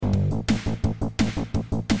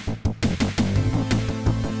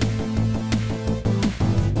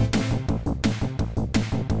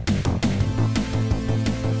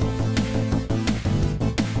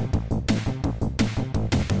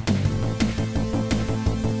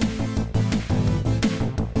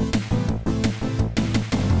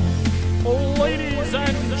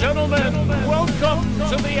gentlemen, welcome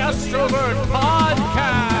to the Astrovert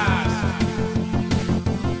Podcast.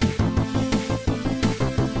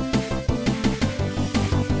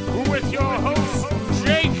 With your hosts,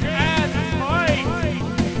 Jake and Mike.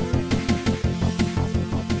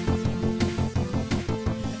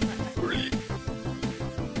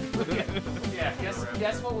 Yeah,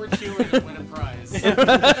 guess what we're chewing to win a prize.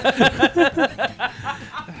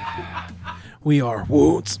 We are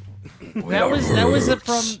Woods.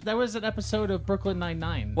 That was an episode of Brooklyn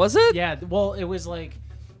Nine-Nine. Was it? Yeah. Well, it was like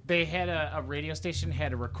they had a radio station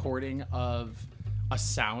had a recording of a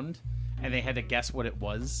sound, and they had to guess what it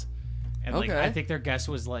was. And like Okay. I think their guess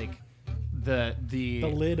was like the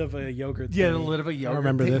lid of a yogurt. yeah, the thingy. lid of a yogurt. I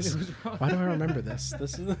remember thing. this. Why do I remember this?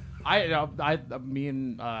 This is Me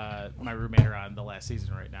and my roommate are on the last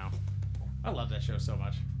season right now. I love that show so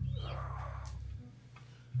much.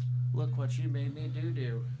 Look what you made me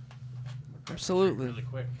do. Absolutely. Really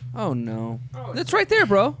quick. Oh no. Oh, It's right there,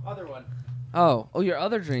 bro. Other one. Oh, your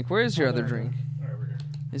other drink. Where is your other drink? Right over here.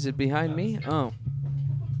 Is it behind me? Oh.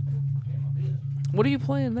 What are you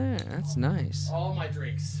playing there? That's nice. All my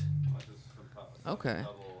drinks. Okay. I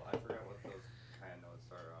forgot what those kind of notes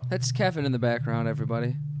are. That's Kevin in the background,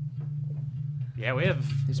 everybody. Yeah, we have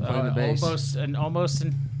He's playing the bass. almost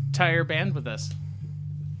entire band with us,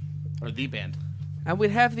 or the band. And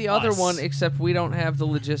we'd have the other Us. one, except we don't have the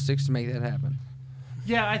logistics to make that happen.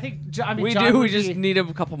 Yeah, I think. John We would We just need a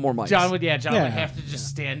couple more mics. John would have to just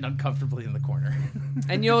stand uncomfortably in the corner.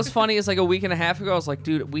 And you know what's funny is like a week and a half ago, I was like,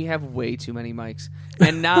 dude, we have way too many mics.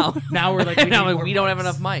 And now, Now we're like, and now need more we don't have mics.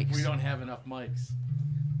 enough mics. We don't have enough mics.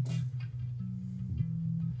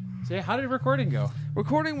 So yeah, how did recording go?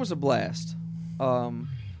 Recording was a blast.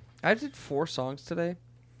 I did 4 songs today.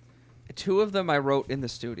 2 of them I wrote in the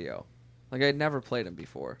studio. Like I'd never played them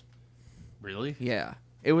before. Really? Yeah,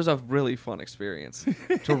 it was a really fun experience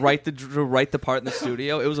to write the part in the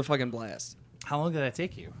studio. It was a fucking blast. How long did that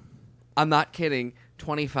take you? I'm not kidding.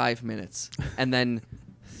 25 minutes and then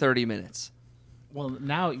 30 minutes. Well,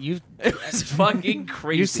 now you've It was fucking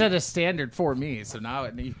crazy. you set a standard for me, so now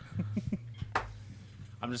I'm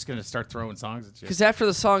just gonna start throwing songs at you. Because after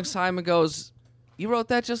the song, Simon goes, "You wrote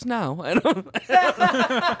that just now." I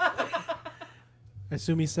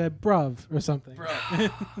assume he said bruv or something. Bro,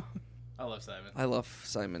 I love Simon. I love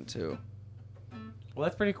Simon too. Well,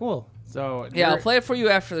 that's pretty cool. So Yeah, I'll play it for you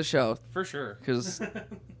after the show for sure. because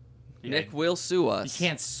Yeah, Nick will sue you us.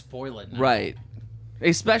 can't spoil it now. Right.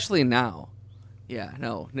 Especially now. Yeah,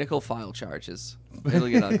 no. Nick will file charges. It'll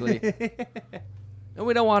get ugly. And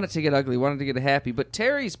we don't want it to get ugly. We want it to get happy. But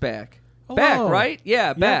Terry's back. Hello. Back, right?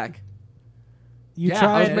 Yeah, back. You Yeah, I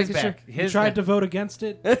tried. was making making sure- sure. You tried to vote against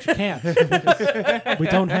it, but you can't. We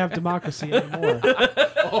don't have democracy anymore.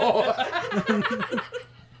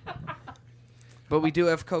 But we do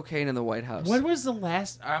have cocaine in the White House. When was the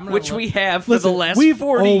last? I'm gonna Which look- we have for Listen, the last we've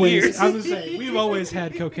 40 always, years. I'm gonna say we've always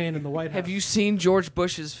had cocaine in the White House. Have you seen George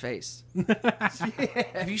Bush's face?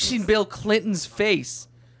 Have you seen Bill Clinton's face?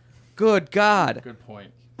 Good God. Good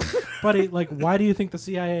point. buddy? Like, why do you think the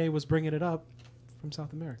CIA was bringing it up from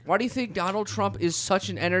South America? Why do you think Donald Trump is such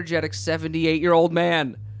an energetic 78-year-old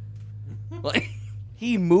man? Like,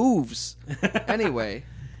 he moves. Anyway,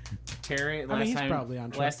 Terry, he's probably on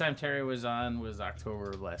track. Last time Terry was on was October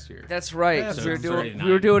of last year. that's right. Yeah, we so were doing 39.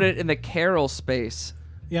 we were doing it in the Carol space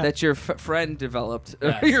Yeah. that your friend developed,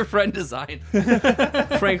 Yes. your friend designed.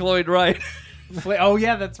 Frank Lloyd Wright. Oh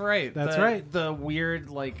yeah, that's right. That's right. The weird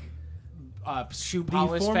like shoe The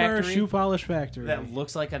polish former factory shoe polish factory. that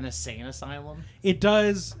looks like an insane asylum. It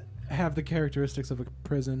does have the characteristics of a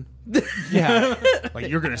prison. Yeah, like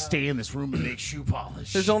you're gonna stay in this room and make shoe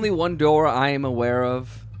polish. There's only one door I am aware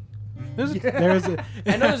of. There's a,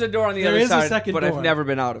 I know there's a door on the There other is a side, second but I've door. never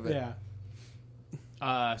been out of it. yeah.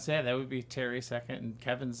 So yeah, that would be Terry's second and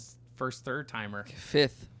Kevin's first third timer.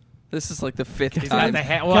 5th. This is like the 5th He's got time. the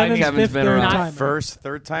hat. Well, I Kevin's mean, Kevin's fifth been third around. timer.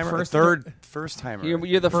 Third timer? First- First timer.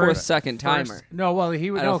 You're the First- second timer. first- no, well, he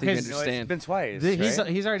would I don't no, think you because understand. It's been twice.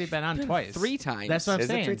 he's already been on twice. 3 times. That's what I'm Is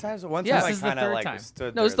saying. it 3 times? One Yeah. time This is I the kind of third like time.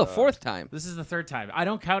 stood No, it's there, the though. 4th time. This is the third time. I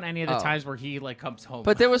don't count any of the Oh. times where he like comes home.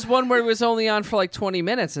 But there was one where he was only on for like 20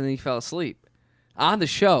 minutes and then he fell asleep on the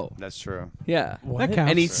show. That's true. Yeah. That counts.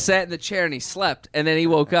 And he sat in the chair and he slept and then he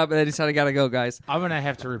woke up and then he said, "I gotta go, guys." I'm gonna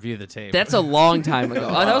have to review the tape. That's a long time ago.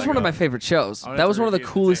 That was one of my favorite shows. I'll have That to was one of the review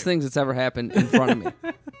the coolest tape. things that's ever happened in front of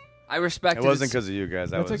me. I respect It it. wasn't because of you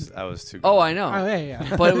guys. I That's was too good. Oh, I know. Oh,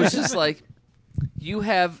 yeah. But it was just like you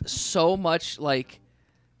have so much like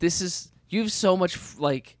you have so much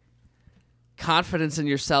like confidence in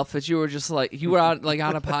yourself that you were just like you were on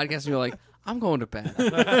a podcast and you're like, I'm going to bed.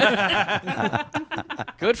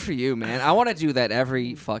 Good for you, man. I want to do that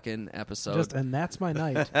every fucking episode. And that's my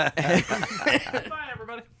night. Bye,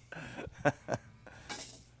 everybody.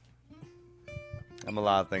 I'm a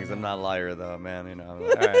lot of things. I'm not a liar, though, man. You know. I'm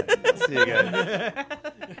like, all right. See you guys.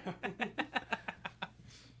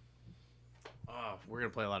 Oh, we're gonna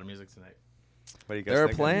play a lot of music tonight. What do you guys There are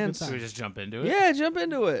think? plans. Should we just jump into it? Yeah, jump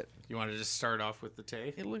into it. You want to just start off with the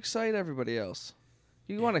Tay? It'll excite everybody else.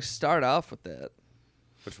 You want to start off with that.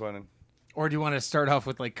 Which one? Or do you want to start off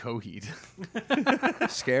with like Coheed?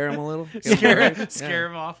 Scare him a little. Get him right. Scare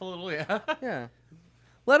him off a little, yeah. Yeah.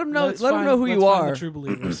 Let him know. Let's Let him find- know who let's you find are. The true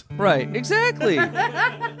believers. Right. Exactly.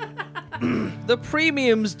 The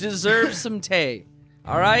premiums deserve some Tay.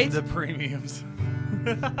 All right. The premiums.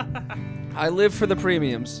 I live for the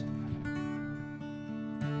premiums.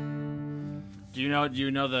 Do you know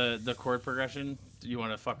the chord progression? Do you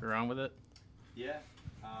want to fuck around with it? Yeah.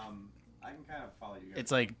 I can kind of follow you guys.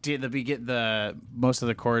 It's like the most of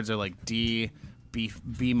the chords are like D, B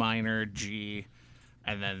minor, G,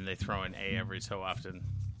 and then they throw in A every so often.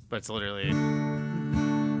 But it's literally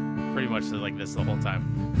pretty much like this the whole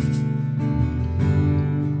time.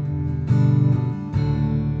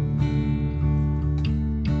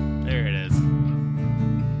 There it is.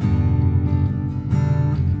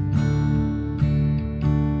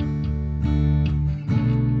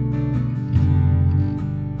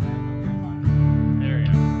 There we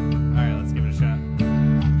go. All right, let's give it a shot.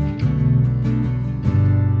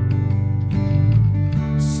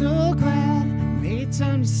 So glad made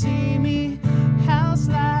time to see me. How's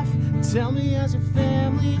life? Tell me, how's your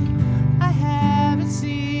family? I haven't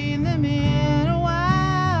seen them in a while.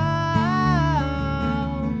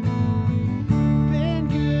 Been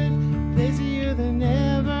good, busier than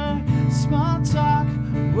ever. Small talk,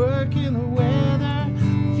 work in the weather.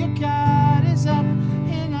 Your guard is up,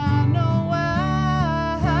 and I know why.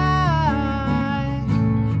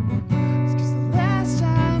 It's 'cause the last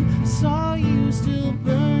time I saw you still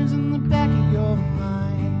burns in the back of your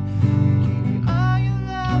mind. I gave you all your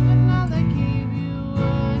love, and all I gave you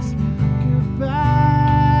was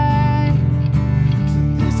goodbye. So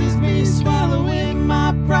this is me swallowing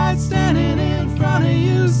my pride, standing in front of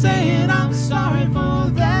you, saying I'm sorry for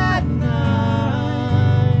that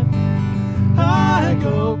night. I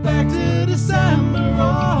go back to December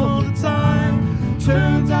all the time.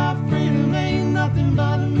 Turns out freedom ain't nothing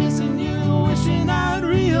but missing you, wishing I'd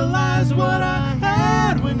realize what I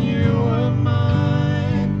had when you were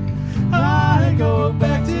mine. I go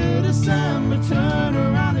back to December, turn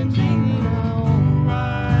around and make it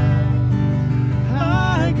alright.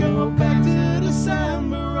 I go back to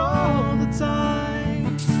December all the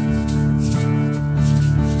time.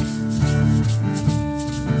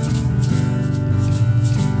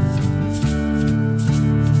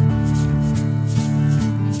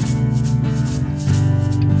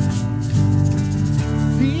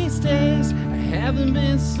 These days I haven't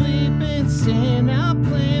been sleeping, staying out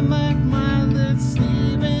playing like mindless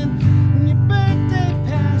leaving. When your birthday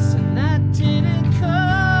passed and I didn't call.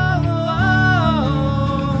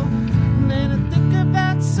 And then I think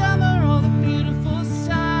about summer, all the beautiful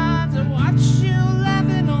signs. I watch you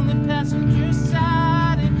laughing on the passenger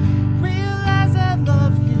side and realize I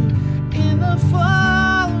love you in the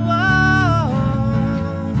fall.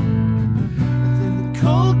 And then the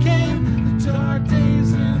cold came, the dark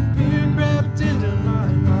days, and fear crept into my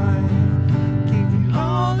mind. Gave you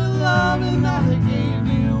all the love, and all I gave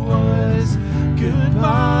you was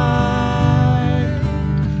goodbye.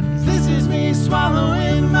 This is me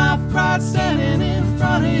swallowing my pride, standing in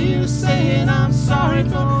front of you, saying I'm sorry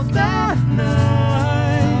for that night.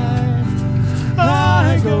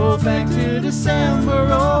 I go back to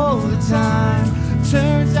December all the time.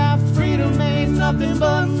 Turns out freedom ain't nothing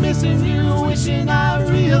but missing you, wishing I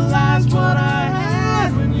realized what I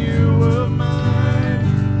had when you were mine.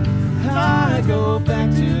 I go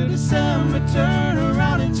back to December, turn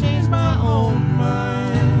around and change my own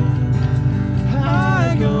mind.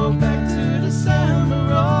 I go back to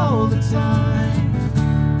December all the time.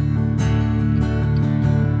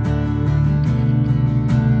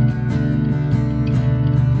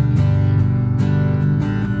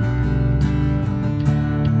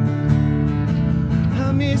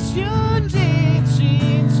 I miss your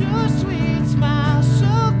daydreams, your sweet smile,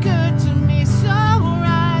 so good to me, so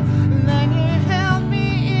right. And then you held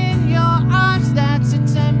me in your arms that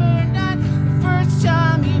September night, the first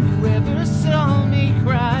time you ever saw me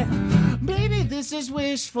cry. Baby, this is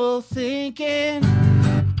wishful thinking.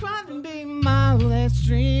 Probably be my last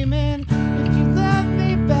dreaming. If you love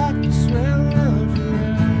me back, I swear I'll love you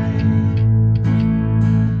right.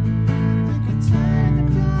 Think I time to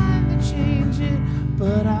climb the tree.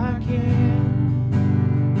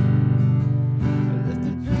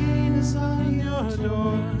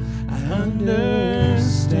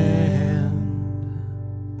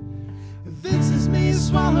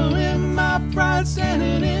 swallowing my pride,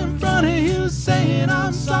 standing in front of you, saying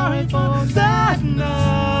I'm sorry for that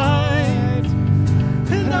night.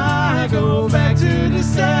 And I go back to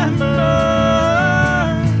December.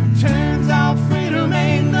 Turns out freedom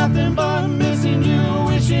ain't nothing but missing you,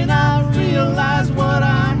 wishing I realized what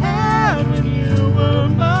I had when you were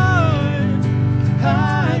mine.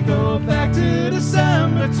 I go back to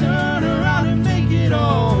December, turn around and make it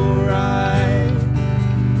alright.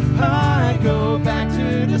 I go back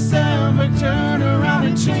to December, turn around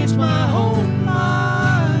and change my whole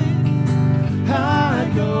mind.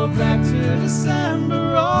 I go back to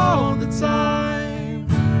December all the time.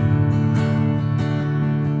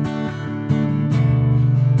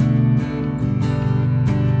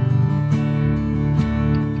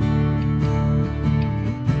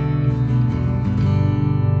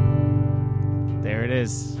 There it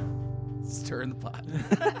is. Stir in the pot.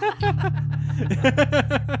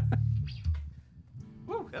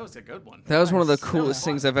 Woo, that was a good one. That was one of the coolest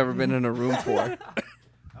things I've ever been in a room for. That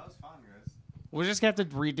was fun, guys. We'll just have to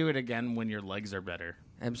redo it again when your legs are better.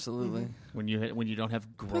 Absolutely. When you don't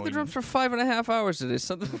have groin. Played the drums for 5.5 hours today.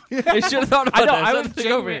 Something I should have thought about I know.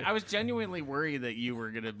 that. I was genuinely worried that you were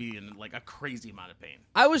gonna be in like a crazy amount of pain.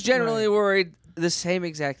 I was genuinely worried the same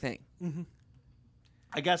exact thing.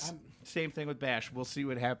 I guess same thing with Bash. We'll see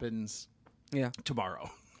what happens Yeah, tomorrow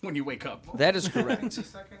when you wake up. that is correct. The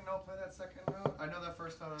second note, play that second note. I know that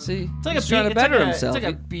first time. See, It's like he's a trying to better himself. It's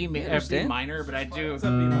like a B understand? minor, but I do. Okay.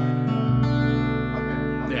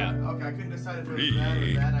 Yeah. Okay, I couldn't decide if it was that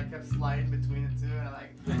or that. I kept sliding between the two, and I'm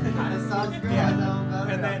like, kind of sounds good. I know better.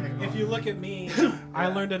 And then Okay, if cool. you look at me, I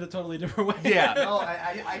learned it a totally different way. Yeah. No,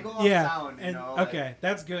 I go off Yeah. sound, you And know. okay,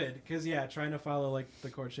 that's good because trying to follow like the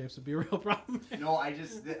chord shapes would be a real problem. No, I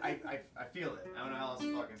just, I feel it. I don't know how else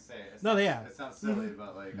to fucking say it. No, yeah. It sounds silly,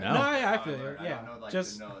 but like. No. No, I feel you. I Yeah, don't know like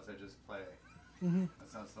just the notes. I just play. That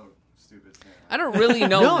sounds so stupid. I don't really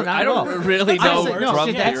know. No, not I at don't all. really know Honestly, no, drum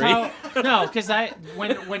see, that's theory. how. No, because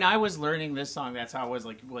when I was learning this song, that's how I was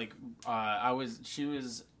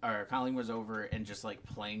Colleen was over and just like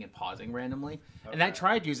playing and pausing randomly, and I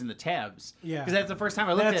tried using the tabs. Yeah. because that's the first time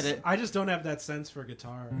I looked at it. I just don't have that sense for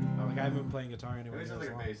guitar. Like I haven't been playing guitar anyway. It was as like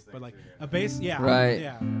a long. bass thing But like too, a bass, yeah, Right.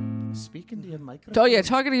 Yeah. Speaking to your microphone. Oh yeah,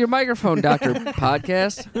 talking to your microphone, Doctor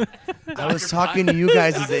Podcast. I was talking to you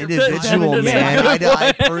guys as an individual, man.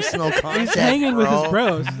 I personal contact. He's hanging with his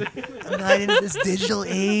bros. I'm not into this digital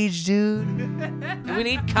age, dude. We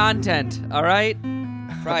need content, all right?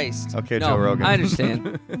 Christ. Okay, No, Joe Rogan. I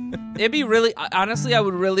understand. It'd be really, honestly, I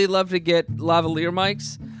would really love to get lavalier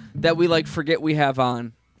mics that we like forget we have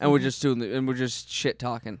on, and we're just doing and we're just shit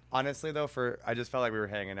talking. Honestly, though, I just felt like we were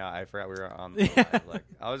hanging out. I forgot we were on. Like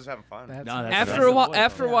I was just having fun. No, After a while,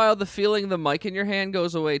 after a while, the feeling the mic in your hand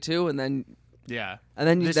goes away too, and then yeah,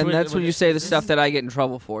 that's when you say the stuff that I get in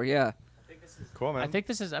trouble for. Yeah, Cool, man. I think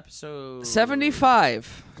this is episode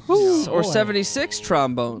 75 or 76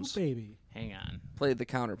 trombones. Baby. Hang on. Played the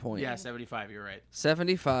counterpoint. Yeah, 75. You're right.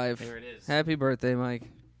 75. There it is. Happy birthday, Mike.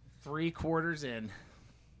 3/4 in.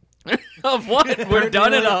 Of what? We're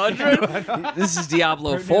done at 100? This is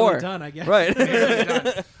Diablo We're 4. nearly done, I guess. Right.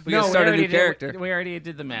 we No, gotta start a already new character. We already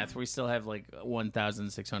did the math. We still have like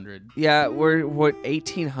 1,600. Yeah, we're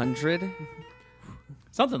 1,800.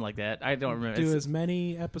 Something like that. I don't remember. Do It's- as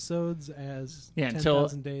many episodes as until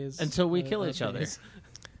 10,000 days until we kill of each other days.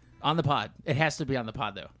 on the pod. It has to be on the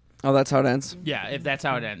pod though. Oh, that's how it ends. Yeah, if that's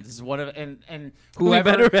how it ends. It's one of and We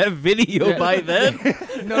whoever better have video Yeah. by then.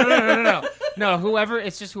 No, whoever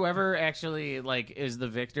it's just whoever actually like is the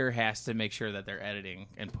victor has to make sure that they're editing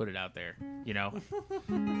and put it out there. You know,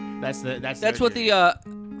 that's That's what the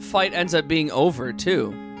fight ends up being over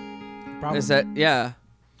too. Probably. Is that yeah?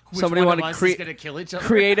 Which Somebody one want of to us is gonna kill each other.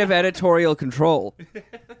 creative editorial control.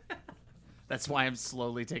 That's why I'm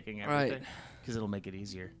slowly taking Right. everything because it'll make it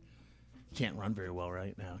easier. You can't run very well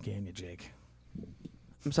right now, can you, Jake?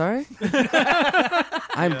 I'm sorry.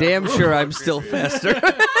 I'm damn sure I'm still faster.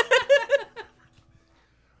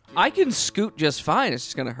 I can scoot just fine. It's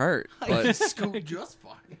just gonna hurt. But Scoot just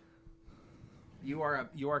fine. You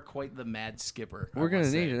are quite the mad skipper. we're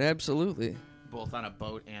gonna need it absolutely. both on a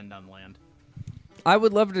boat and on land. I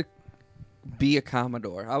would love to be a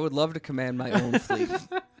Commodore. I would love to command my own fleet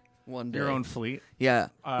one day. Your own fleet. Yeah.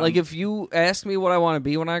 Like if you ask me what I want to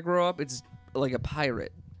be when I grow up, it's like a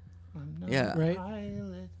pirate. Yeah. Right.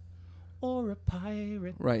 Pilot or a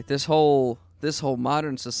pirate. Right. This whole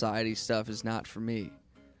modern society stuff is not for me.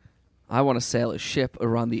 I want to sail a ship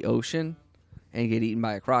around the ocean and get eaten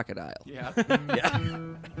by a crocodile. Yeah.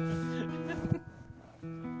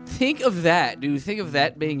 Think of that, dude. Think of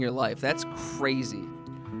that being your life. That's crazy.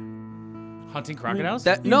 Hunting crocodiles?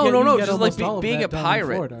 That You no, can no, get- no, you can get just almost like all of being a that down in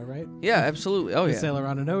pirate. Florida, right? Yeah, absolutely. Oh You yeah. sail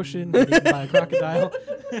around an ocean, get eaten by a crocodile.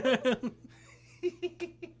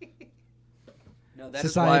 No, that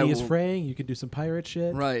Society why is we'll- fraying. You could do some pirate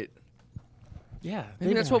shit. Right. Yeah.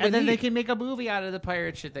 Maybe that's what we And then need. they can make a movie out of the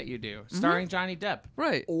pirate shit that you do, starring Johnny Depp.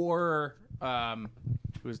 Right. Or,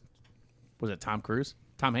 was it Tom Cruise?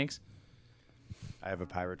 Tom Hanks? I have a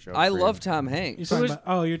pirate joke. I for you. love Tom Hanks.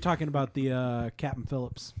 You're talking about the Captain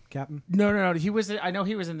Phillips. Captain? No. He was. I know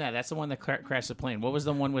he was in that. That's the one that crashed the plane. What was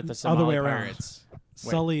the one with the Somali Other way around. pirates?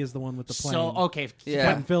 Sully is the one with the plane. So okay. Yeah.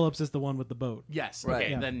 Captain Phillips is the one with the boat. Yes. Right.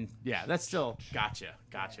 Okay. Yeah. Then that's still gotcha.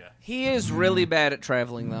 He is really bad at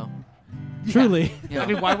traveling, though. Truly. Yeah. I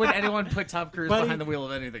mean, why would anyone put Tom Cruise Buddy. behind the wheel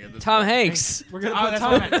of anything at this Tom point? Hanks. We're going Oh, to that's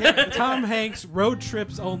put what I meant. Tom Hanks road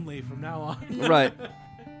trips only from now on. Right.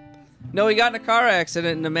 No, he got in a car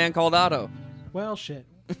accident and a man called Otto. Well, shit.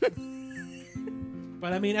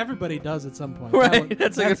 But I mean, everybody does at some point. Right.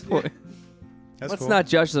 That's a good point. That's Let's cool. not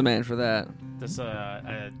judge the man for that. This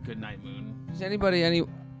a good night moon. Is anybody any?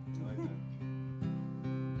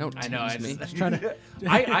 Don't I know. tease me. Just trying to,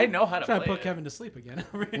 I know how to trying play to put it. Kevin to sleep again.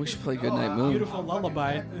 We should play Good Night Moon. Beautiful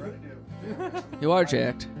lullaby. You are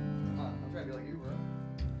jacked.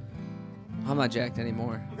 I'm not jacked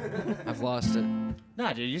anymore. I've lost it.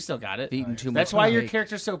 Nah, dude, you still got it. Eating too much. That's why your cake.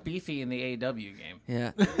 character's so beefy in the AEW game.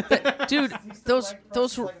 Yeah, dude, those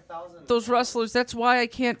wrestlers. That's why I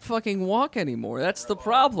can't fucking walk anymore. That's the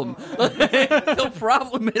problem. The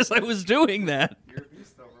problem is I was doing that.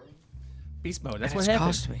 Beast mode. That's And what it's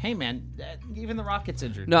happens. cost me. Hey, man, even The Rock gets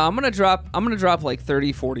injured. No, I'm gonna drop like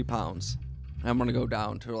 30, 40 pounds. I'm gonna go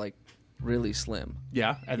down to like really slim.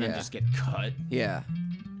 Yeah, and then Yeah. just get cut. Yeah,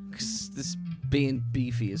 because this being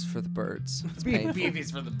beefy is for the birds. It's Being painful.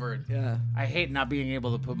 beefy's for the bird. Yeah. I hate not being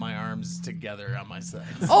able to put my arms together on my sides.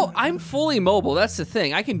 Oh, I'm fully mobile. That's the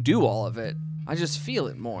thing. I can do all of it. I just feel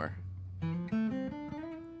it more.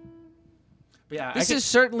 But yeah, This is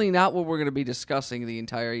certainly not what we're going to be discussing the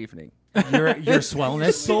entire evening. your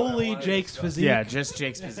swellness. Solely Jake's physique. Yeah, just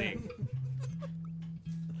Jake's physique.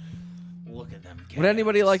 Look at them. Would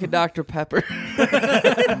anybody like a Dr. Pepper?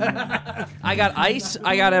 I got ice.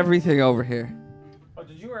 I got everything over here. Oh,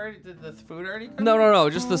 did the food already come? No.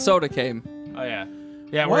 Just the soda came. Oh, yeah.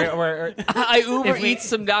 Yeah, we're I Uber If we- eats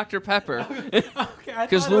some Dr. Pepper. Okay,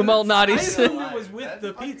 Because Lou Malnati's. I knew it was with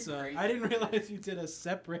the pizza. I didn't realize you did a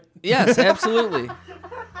separate. Yes, absolutely.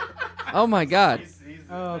 Oh my God.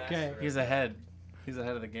 Oh, okay. he's ahead. He's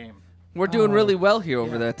ahead of the game. We're doing Oh, really well here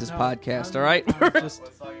over Yeah, there at this no, podcast, I'm- all right? I'm just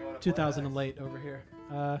 2000 and late over here.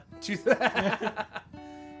 I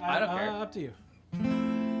don't care. Up to you. I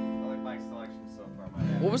like Mike's selection so far.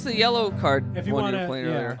 What was the yellow card If you one want you to, were playing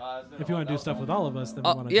earlier? if you want to do stuff with all of us, then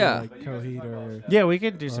we want to yeah. do like Coheed or Yeah, we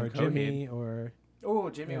could do Jimmy or Oh,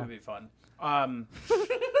 Jimmy Yeah. would be fun. I'm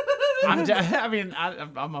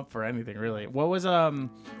up for anything really. What was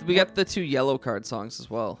We got the 2 yellow card songs as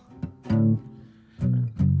well.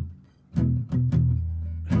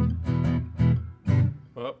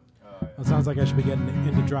 oh, it sounds like I should be getting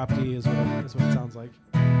into drop D is what it sounds like.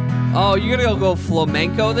 Oh, you're going to go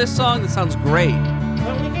flamenco this song? That sounds great.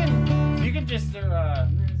 well, you can just do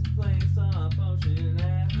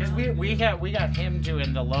because we got him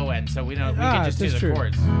doing the low end, so we can just do that's the true.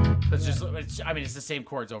 chords. It's the same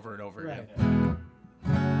chords over and over Right. again.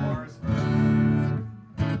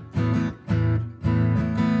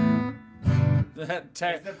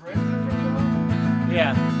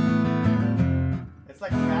 Yeah. It's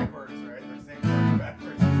like backwards, right? They're saying chords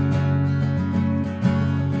backwards.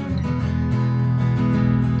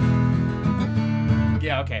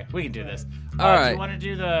 Yeah, okay, we can do this. All Do right. you want to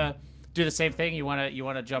do the same thing? You want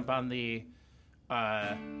to jump on the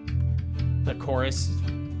chorus,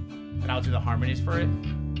 and I'll do the harmonies for it.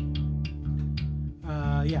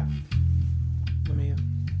 Yeah. Let me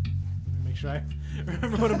make sure I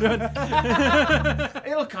remember what I'm doing.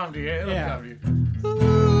 It'll come to you. It'll Yeah. come to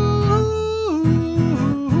you.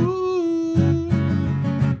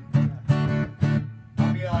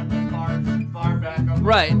 I'll be on the far back up.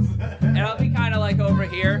 Right. And I'll be kind of like over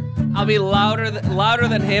here. I'll be louder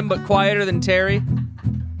than him, but quieter than Terry.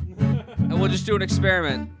 And we'll just do an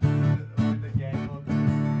experiment. With the gang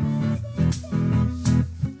logo.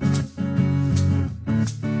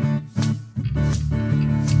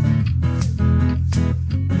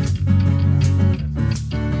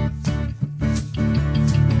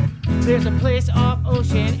 There's a place off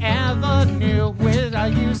Ocean Avenue where I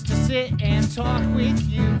used to sit and talk with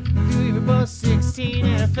you. We were both 16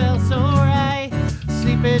 and it felt so right.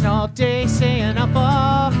 Sleeping all day, staying up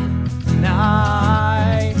all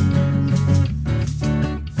night.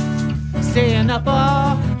 Staying up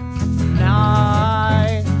all night.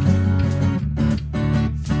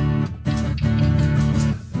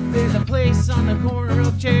 place on the corner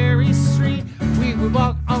of Cherry Street. We would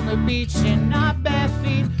walk on the beach in our bare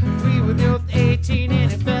feet. We were both 18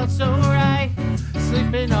 and it felt so right.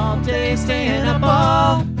 Sleeping all day, staying up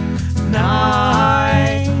all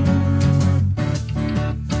night.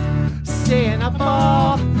 Staying up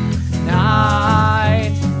all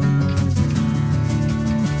night.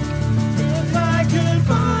 If I could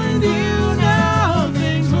find you now,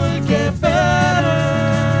 things would get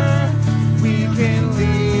better. We can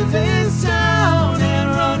leave this town and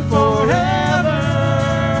run forever.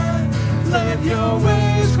 Let your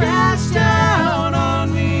waves crash down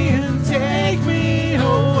on me and take me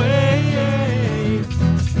away.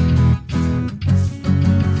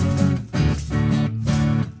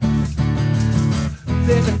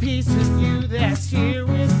 There's a piece of you that's here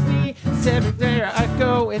with me. It's everywhere I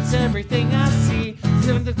go, it's everything I see.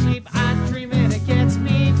 From the sleep I dream and it gets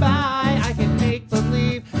me by. I can make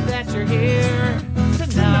believe that you're here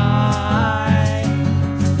tonight.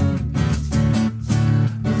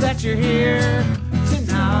 That you're here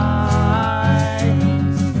tonight.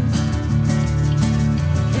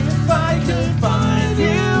 If I could find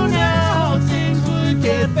you now, things would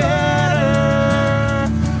get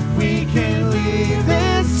better. We can leave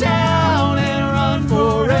this town and run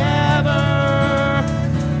forever.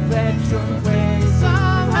 Let your way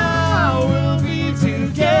somehow we'll be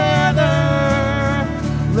together.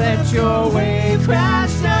 Let your wave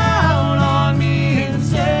crash down on me and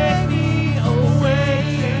take me away.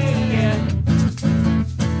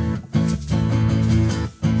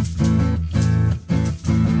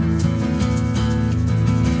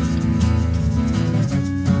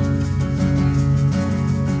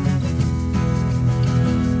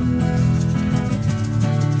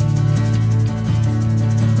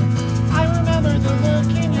 I remember the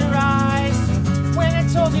look in your eyes when I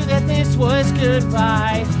told you that this was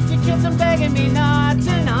goodbye. You kept on begging me not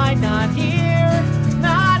tonight, not here,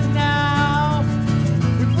 not now.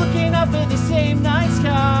 We're looking up at the same night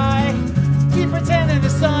sky. Keep pretending the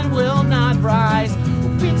sun will not rise.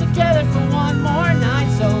 We'll be together for one more night,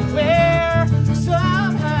 so where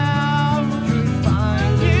somehow we could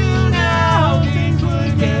find you now, things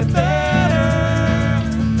would get better.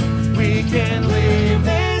 We can leave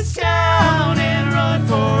this town and run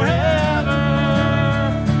forever.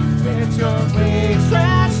 Let your waves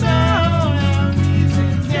crash down and be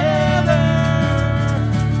together.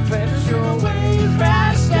 Let your waves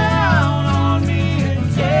crash down on me and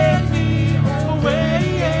take me away.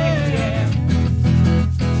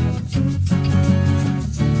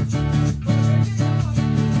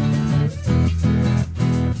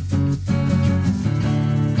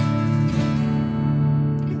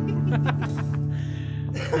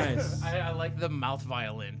 Nice. I like the mouth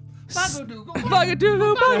violin.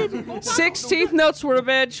 16th notes were a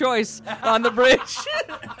bad choice on the bridge.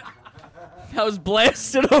 I was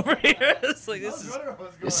blasted over here. It's like,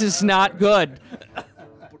 this is not good.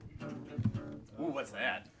 Ooh, what's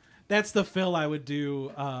that? That's the fill I would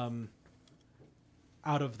do out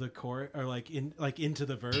of the chord or into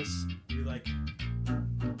the verse. You're like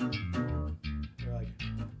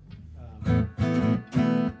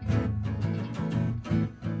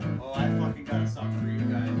Oh, I fucking got a song for you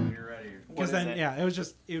guys when you're ready. because then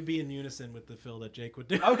it would be in unison with the fill that Jake would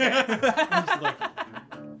do. Okay. Just like,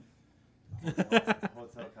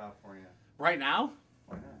 Hotel California. Right now?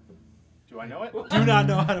 Why not? Do I know it? do not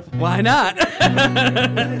know how to play. Why not?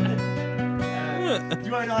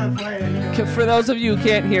 Do I know how to play it? For those of you who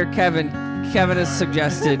can't hear Kevin has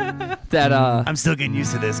suggested that I'm still getting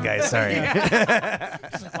used to this, guys. Sorry.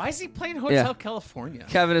 Why is he playing Hotel Yeah. California?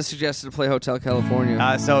 Kevin has suggested to play Hotel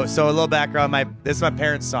California. So a little background. This is my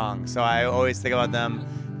parents' song, so I always think about them,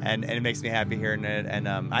 and it makes me happy hearing it. And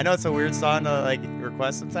I know it's a weird song to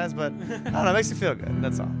request sometimes, but I don't know, it makes me feel good.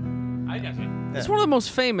 That's all. I got you. It's one of the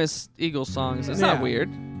most famous Eagles songs. It's not Yeah. weird.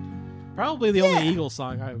 Probably the only Eagles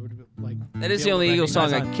song I would like. That is be the able to only Eagles song I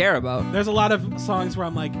recognize on- care about. There's a lot of songs where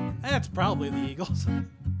I'm like, that's probably the Eagles. And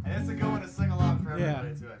it's a good one to sing along for Yeah.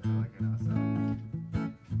 everybody too. I feel like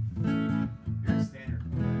You're a standard.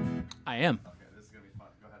 I am. Okay, this is gonna be fun.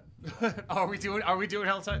 Go ahead. Are we doing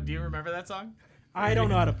Hotel? Do you remember that song? I don't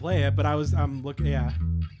know how to play it, but I'm looking. Yeah.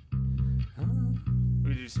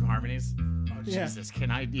 We do some harmonies. Oh Yeah. Jesus!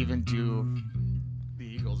 Can I even do the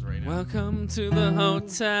Eagles right now? Welcome to the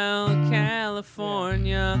Hotel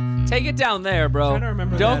California. Take it down there, bro. Trying to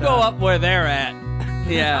remember Don't that, go up where they're at. Oh,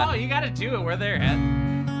 Yeah. you got to do it where they're at.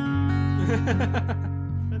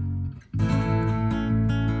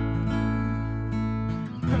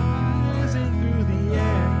 Rising through the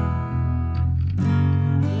air,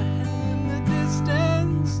 in the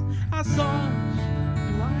distance, I saw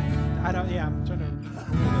light. I don't. Yeah, I'm trying to.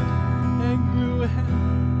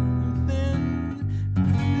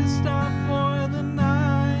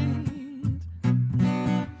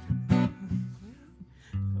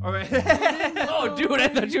 Oh, dude, I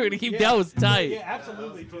thought you were gonna keep that was tight. Yeah,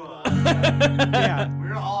 absolutely. Yeah.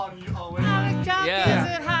 We're all on you always.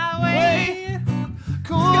 Yeah. highway,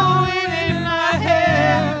 cool wind in my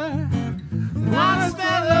hair, I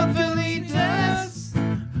smell of Philly dust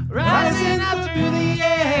rising up through the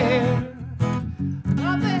air.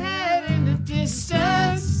 Up ahead in the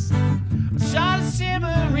distance, I shot a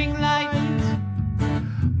shimmering light.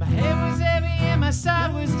 My head was heavy and my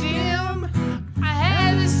sight was dim. I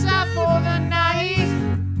had to stop for the night.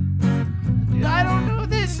 I don't know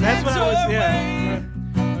this. That's what I was. away. Yeah.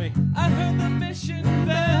 Wait. I heard the mission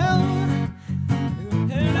bell,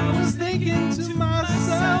 and I was thinking to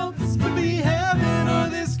myself, this could be heaven or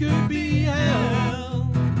this could be hell.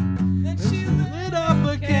 Then she lit up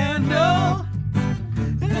a candle,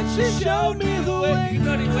 and she showed me the way.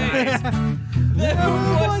 There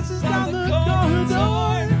were voices down the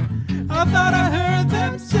corridor. I thought I heard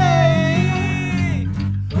them say,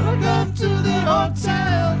 welcome to the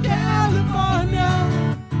Hotel California.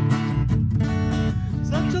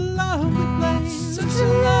 Such a lovely place, such a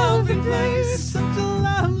lovely place, such a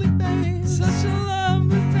lovely place, such a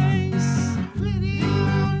lovely place. With you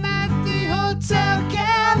at the Hotel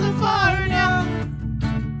California.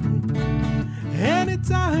 Any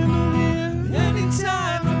time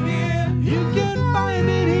of year, you can find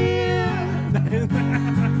it here.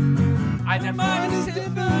 I My never. mind is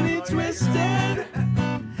definitely twisted.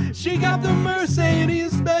 She got the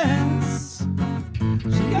Mercedes Benz.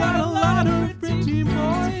 She got a lot of pretty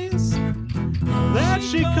boys that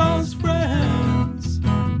she calls friends.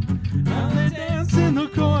 Now they dance in the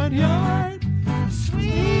courtyard.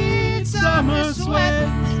 Sweet summer sweat.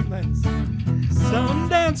 Some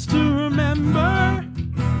dance to remember,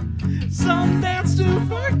 some dance to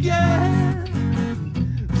forget.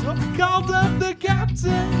 So I called up the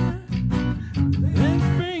captain. Then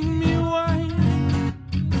bring me wine.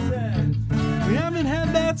 We haven't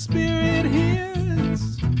had that spirit here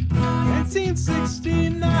since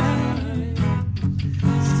 1969.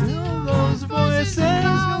 Still those voices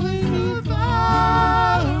calling me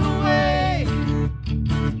far away.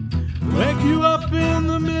 Wake you up in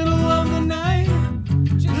the middle of the night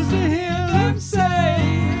just to hear them say,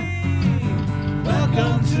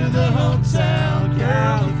 welcome to the Hotel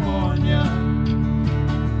California.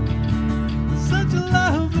 Such a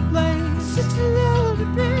lovely place, such a lovely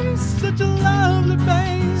place, such a lovely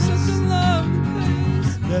place, such a lovely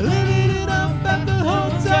place. They're living it up at the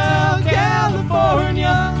Hotel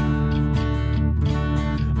California.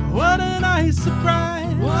 What a nice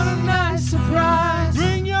surprise, what a nice surprise.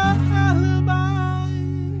 Bring your alibis.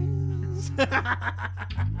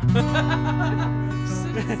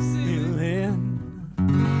 Feeling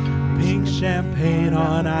pink champagne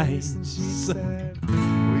on ice.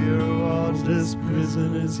 We're all just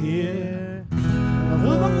prisoners here of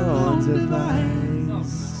our own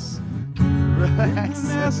device. Right.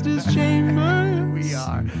 Master's chamber. We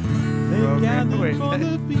are. They gather for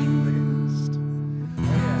the feast.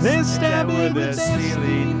 They stab it with their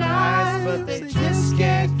steely knives, but they just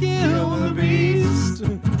can't kill the beast.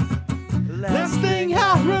 Last thing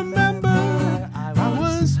I remember, I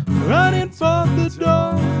was running for the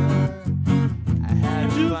door. I had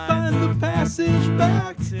to find the passage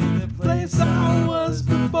back to the place I was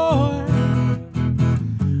before.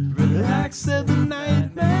 Relax, said the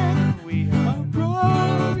nightmare. We are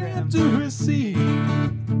programmed to receive.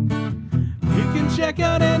 You can check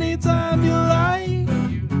out anytime you like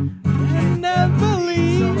and never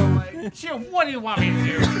leave. Sure, what do you want me to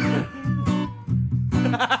do?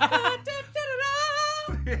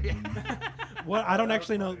 What? I don't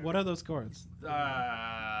actually know. What are those chords? B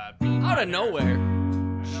Out of nowhere.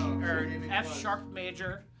 or F sharp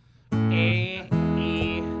major, A,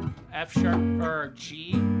 E, F sharp, or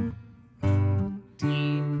G,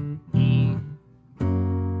 D, E,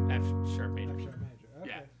 F sharp major. Okay,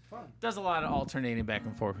 Yeah. fun. Does a lot of alternating back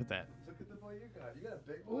and forth with that. Look at the boy you got. You got a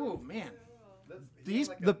big one. Oh man.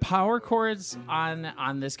 The power chords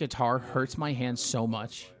on this guitar hurts my hands so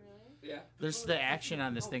much. Yeah. There's the action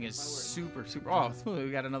on this thing is super. Oh, we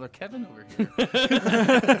got another Kevin over here.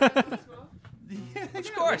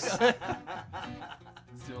 Of course. Let's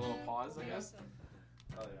do a little pause, I guess.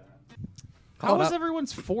 How was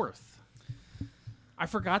everyone's fourth? I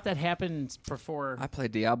forgot that happened before. I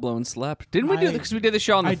played Diablo and slept. Didn't we do? Because we did the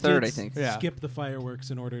show on the third, I think. Skip the fireworks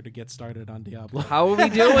in order to get started on Diablo. How are we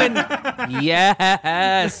doing?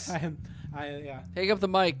 Yes. Yeah. Take up the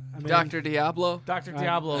mic, mean- Dr. Diablo. Dr.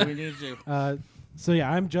 Diablo, we need you. So yeah,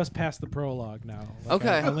 I'm just past the prologue now. Like,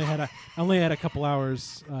 Okay. I only had a couple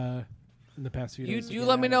hours in the past few You days. to you get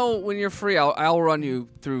let me at it. know when you're free. I'll run you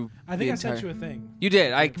through. I think the I sent entire- you a thing. You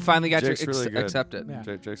did. I finally got Jake's your really good. accepted.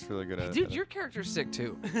 Yeah. Jake's really good at it. Dude, your character's sick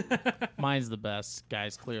too. Mine's the best,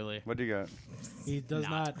 guys. Clearly, What do you got? He does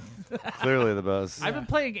not. Clearly the best. I've been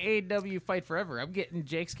playing AEW Fight Forever. I'm getting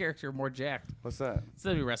Jake's character more jacked. What's that? It's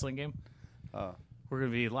a new wrestling game. Oh. We're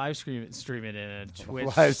gonna be live streaming in a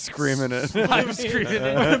Twitch. Live screaming it. Live streaming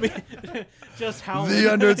it. Just how The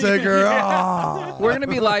Undertaker. Ah. We're gonna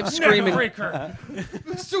be live screaming. Breaker.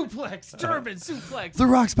 Suplex. German suplex. The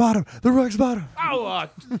Rock's bottom. The Rock's bottom. Oh,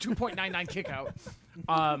 2.99 kick out.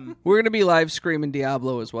 We're gonna be live screaming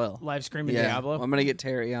Diablo as well. Live screaming Yeah, Diablo. I'm gonna get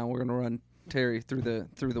Terry on. We're gonna run Terry through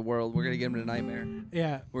the world. We're gonna get him in a nightmare.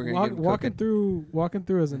 Yeah, We're gonna get him walking cooking.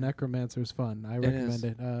 through as a necromancer is fun. I recommend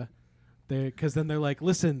it. Because then they're like,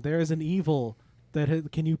 listen, there is an evil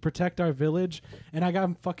that can you protect our village? And I got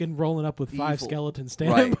him fucking rolling up with 5 Evil. skeletons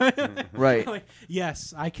standing Right. by. Right. Like,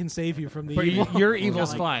 yes, I can save you from the But evil. your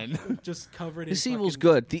evil's Like, fine. Just covered in This evil's fucking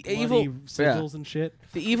good. The bloody evil, sigils and shit.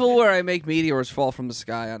 the evil where I make meteors fall from the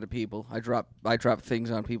sky onto people. I drop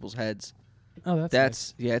things on people's heads. Oh, that's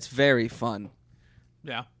That's yeah, it's very fun.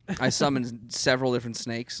 Yeah. I summon several different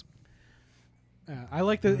snakes. I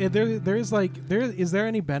like the there is there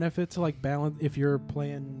any benefit to like balance if you're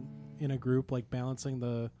playing in a group, like balancing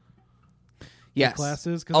the Yes.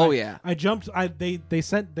 classes? 'Cause Oh I, yeah. I jumped.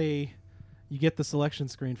 You get the selection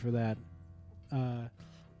screen for that, and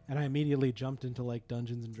I immediately jumped into like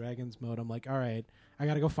Dungeons and Dragons mode. I'm like, all right, I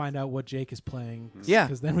got to go find out what Jake is playing. Yeah.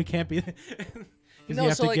 because then we can't be. Because No, you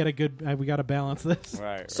have so, to like- get a good. We got to balance this.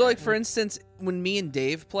 Right. So like for instance, when me and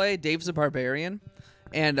Dave play, Dave's a barbarian,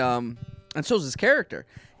 and so's his character.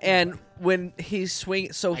 And when he's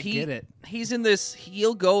swinging, so I get it. he's in this.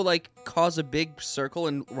 He'll go like cause a big circle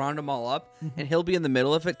and round them all up, and he'll be in the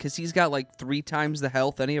middle of it because he's got like 3 times the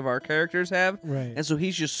health any of our characters have. Right. And so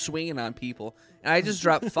he's just swinging on people, and I just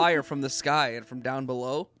drop fire from the sky and from down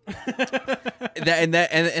below.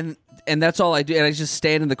 and that's all I do. And I just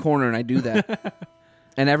stand in the corner and I do that,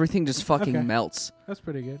 and everything just fucking Okay. melts. That's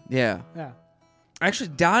pretty good. Yeah. Yeah. Actually,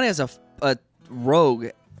 Don has a rogue.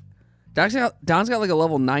 Don's got like a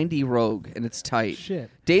level 90 rogue, and it's tight. Shit.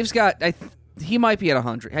 Dave's got. He might be at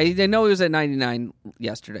 100. I know he was at 99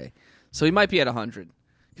 yesterday, so he might be at 100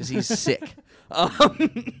 because he's sick.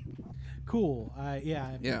 Cool.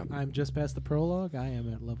 Yeah. I'm just past the prologue. I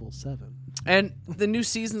am at level 7. And the new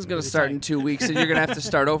season's going to start in 2 weeks, and you're going to have to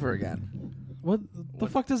start over again. What the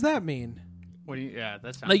fuck does that mean? What do you? Yeah,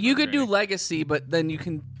 that sounds. Like you could do frustrating. Legacy, but then you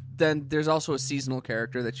can. Then there's also a seasonal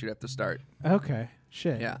character that you'd have to start. Okay.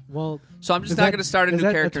 Shit. Yeah. Well, So I'm just is not that- going to start a is new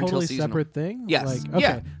that character a totally until seasonal. separate thing? Yes. Like, okay.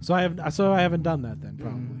 Yeah. So I haven't done that then.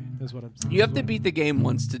 Probably is what I'm saying. You have to beat the game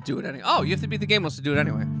once to do it anyway. Oh, you have to beat the game once to do it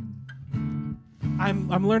anyway.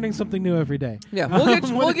 I'm learning something new every day. Yeah,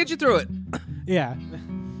 we'll get you through it. Yeah.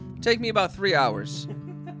 Take me about 3 hours.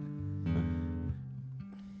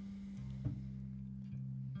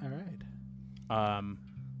 All right.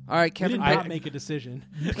 All right, We Kevin. did not pick- make a decision.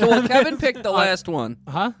 well, Kevin picked the last one.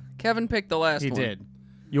 Huh? Kevin picked the last He one. did.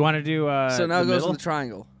 You want to do? So now the it goes middle? in the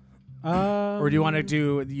triangle. Or do you want to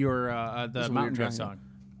do your There's the a Mountain weird Goat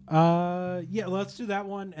song? Yeah. Let's do that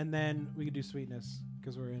one, and then we could do Sweetness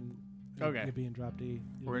because we're in. Okay. It'd be in drop D.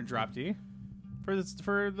 We're in drop D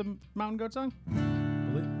for the Mountain Goat song.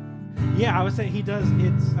 Yeah, I would say he does. He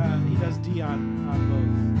does D on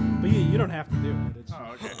both, but you don't have to do it. It's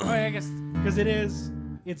Oh, okay. Oh, yeah, I guess. because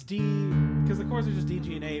it's D because the chords are just D,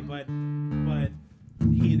 G, and A, but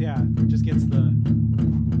he just gets the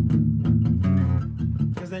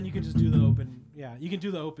because then you can just do the open. Yeah, you can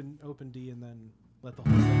do the open D and then let the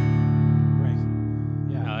whole thing rise.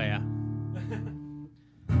 Yeah. Oh yeah.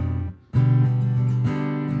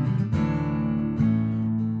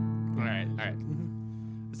 All right. All right.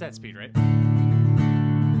 It's that speed, right?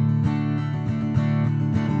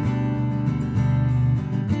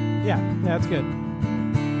 Yeah, that's good.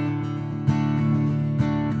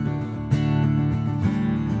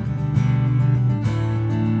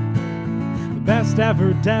 The best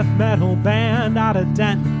ever death metal band out of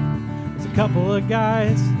Denton. There's a couple of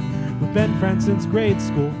guys who've been friends since grade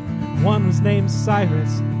school. One was named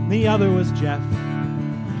Cyrus, and the other was Jeff.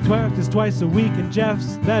 He practiced twice a week in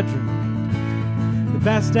Jeff's bedroom. The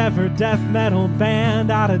best ever death metal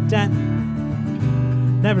band out of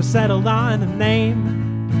Denton. Never settled on a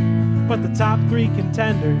name, but the top 3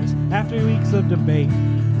 contenders after weeks of debate: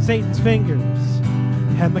 Satan's Fingers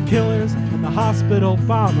and the Killers and the Hospital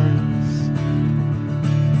Bombers.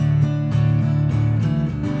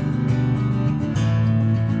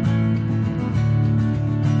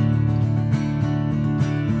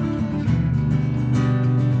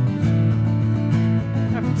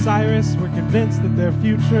 Cyrus were convinced that their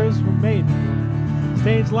futures were made for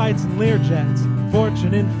stage lights and Learjets,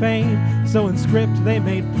 fortune and fame. So in script they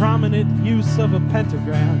made prominent use of a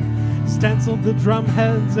pentagram, stenciled the drum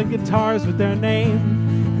heads and guitars with their name.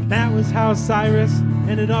 And that was how Cyrus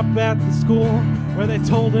ended up at the school where they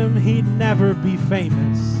told him he'd never be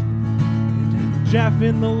famous. And Jeff,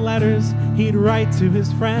 in the letters he'd write to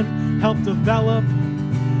his friend, helped develop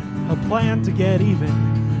a plan to get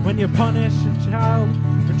even. When you punish a child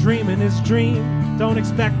for dreaming his dream, don't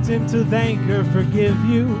expect him to thank or forgive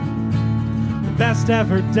you. The best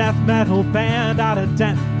ever death metal band out of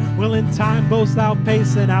Denton will in time both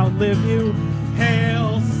outpace and outlive you.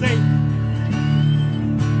 Hail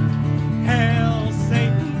Satan! Hail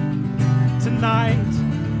Satan!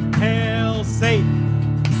 Tonight, hail Satan!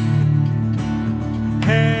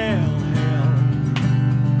 Hail, hail.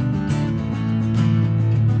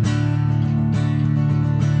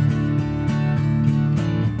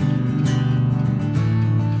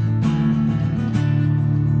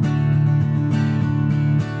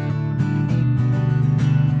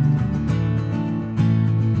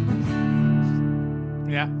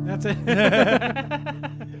 Yeah. That's it.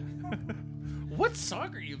 What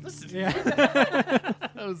song are you listening Yeah. to?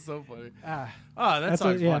 That was so funny. Oh, that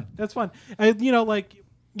song's fun. That's fun. Like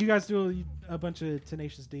you guys do a bunch of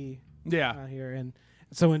Tenacious D Yeah. out here, and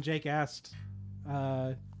so when Jake asked,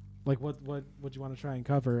 like what you want to try and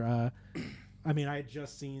cover, I mean, I had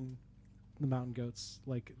just seen the Mountain Goats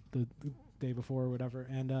like the day before or whatever,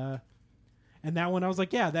 and that one I was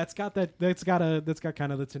like, yeah, that's got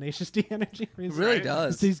kind of the Tenacious D energy. It really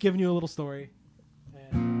does. He's giving you a little story,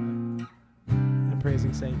 and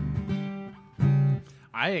praising Satan.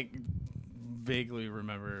 I vaguely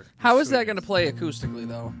remember. How is that going to play acoustically,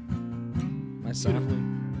 though? My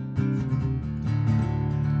son.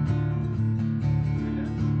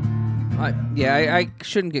 I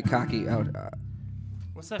shouldn't get cocky out.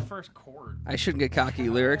 What's that first chord? I shouldn't get cocky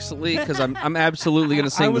lyrically because I'm absolutely going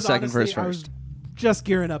to sing the second verse I was first. just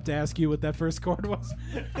gearing up to ask you what that first chord was.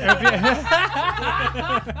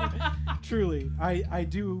 Truly, I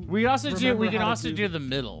do. We also do. We can how to also do the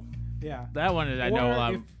middle. Yeah, That one I know a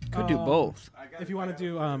lot. Could do both. If you want to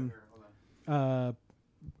do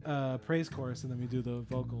praise chorus and then we do the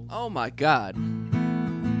vocals. Oh my God.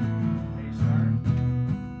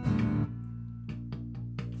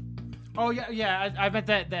 Oh yeah. I bet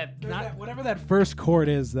that There's not. that, whatever that first chord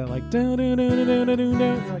is, that like dun, dun, dun, dun, dun, dun,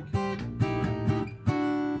 dun, like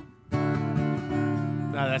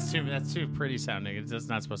No, that's too pretty sounding. It's just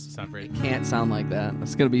not supposed to sound pretty. Can't sound like that.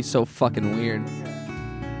 It's going to be so fucking weird.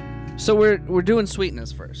 So we're doing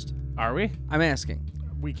sweetness first. Are we? I'm asking.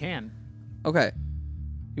 We can. Okay.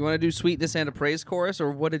 You want to do sweetness and a praise chorus,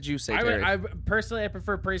 or what did you say, Terry? I personally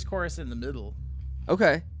prefer praise chorus in the middle,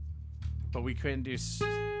 Okay. but we couldn't do.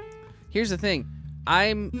 Here's the thing.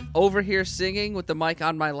 I'm over here singing with the mic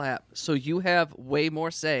on my lap, so you have way more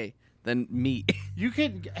say than me. You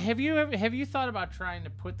could. Have you thought about trying to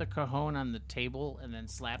put the cajon on the table and then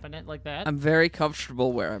slapping it like that? I'm very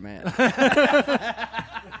comfortable where I'm at.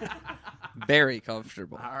 Very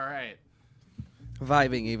comfortable. All right.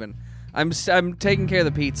 Vibing even. I'm taking care of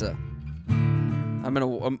the pizza. I'm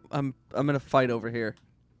gonna fight over here.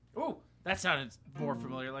 Ooh, that sounded more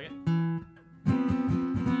familiar like it.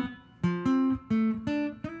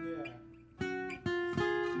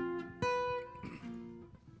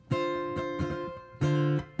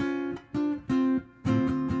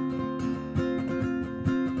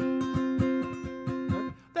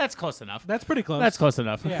 That's close enough. that's pretty close. That's close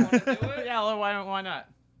enough. Yeah. Yeah, well, why not?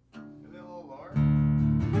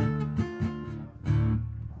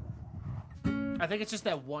 I think it's just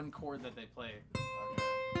that one chord that they play.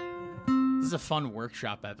 This is a fun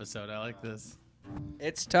workshop episode. I like this.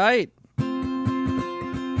 It's tight.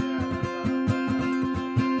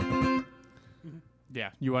 Yeah.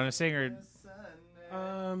 You want to sing or?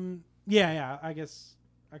 Yeah. I guess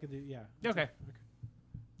I could do. Yeah. Okay.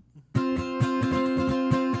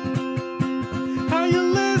 Are you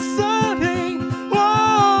listening?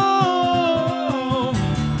 Whoa.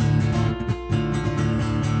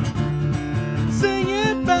 Sing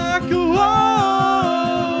it back. Whoa.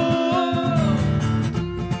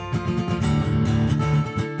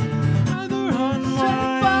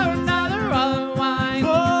 Another unwind.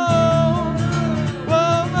 Whoa.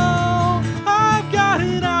 Whoa. I've got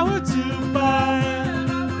an hour to buy.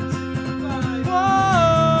 Whoa.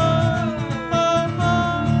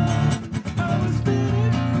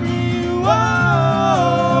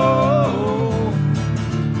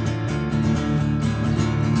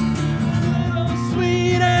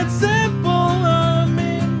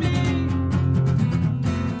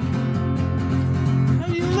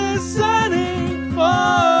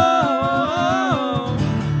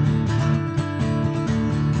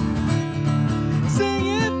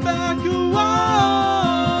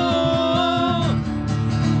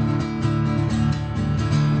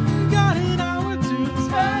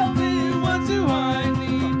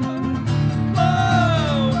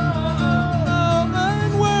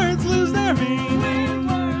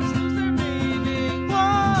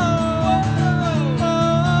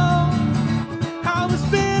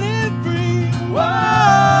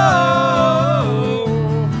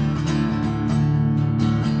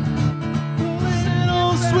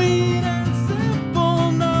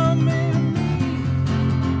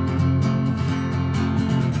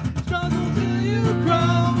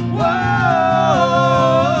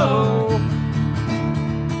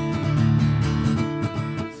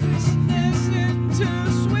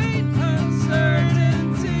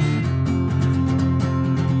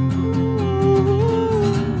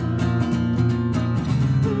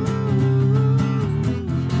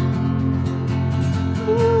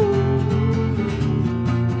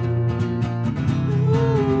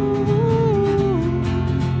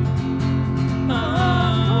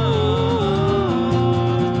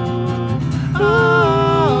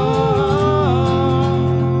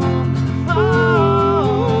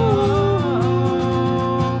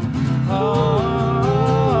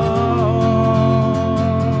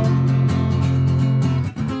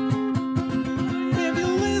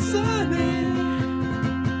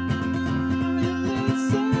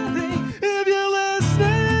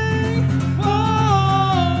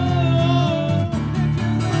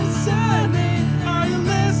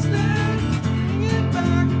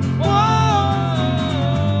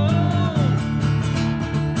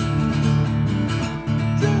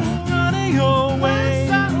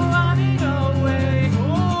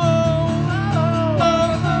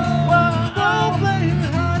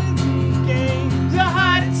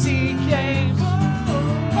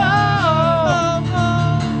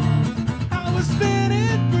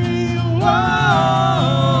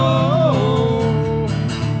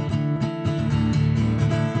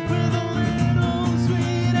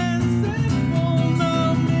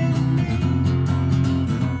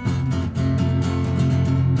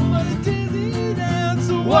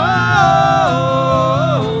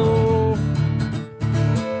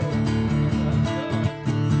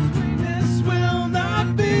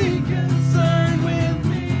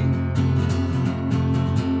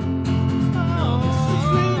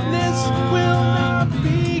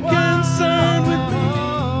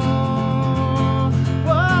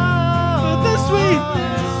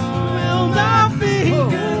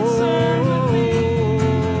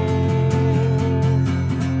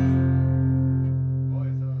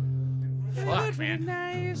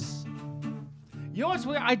 nice. You know what's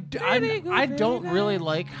weird? I don't really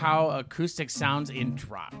like how acoustic sounds in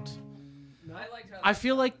dropped. I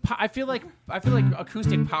feel like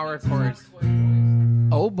acoustic power chords.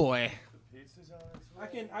 Oh boy!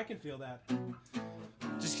 I can feel that.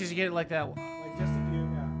 Just because you get it like that. Like just a few.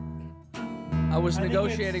 Yeah. I was I think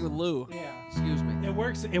negotiating it's- with Lou. Yeah. Excuse me. It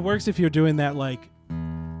works. It works if you're doing that, like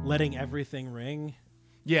letting everything ring.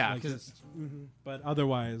 Yeah, Like because just, but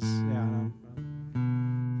otherwise, yeah.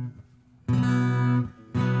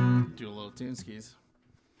 do a little tune skis.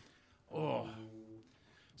 Oh.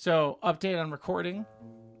 So update on recording.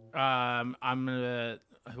 I'm gonna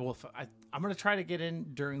try to get in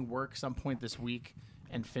during work some point this week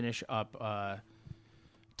and finish up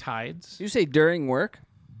Tides Did you say during work?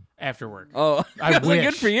 after work. Oh, I was like, wish.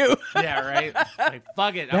 good for you. Yeah, right. Like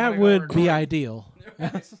fuck it. I'm That gonna go would record. be ideal.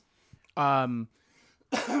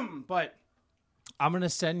 But I'm gonna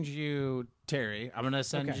send you Terry. I'm gonna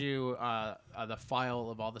send Okay. you the file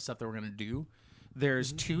of all the stuff that we're gonna do.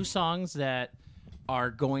 There's 2 songs that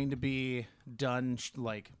are going to be done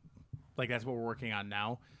like that's what we're working on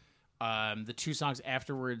now. The 2 songs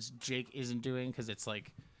afterwards, Jake isn't doing because it's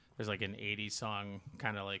like there's like an 80s song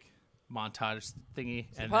kind of like montage thingy.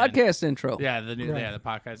 And then- Podcast intro. yeah, the new Right. the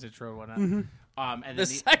podcast intro and whatnot. And then The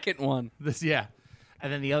second one.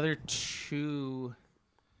 and then the other 2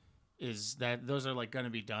 is that those are like going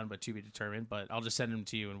to be done but to be determined. But I'll just send them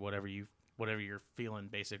to you and whatever you're feeling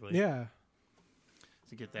basically. Yeah,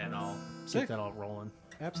 To get that all Sick. rolling.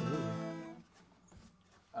 absolutely.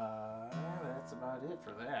 That's about it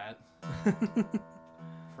for that.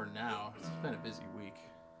 For now, it's been a busy week.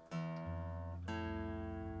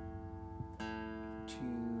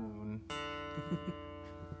 Tune.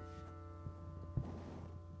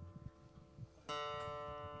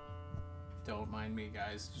 Don't mind me,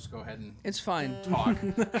 guys. Just go ahead and It's fine. talk.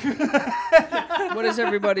 What is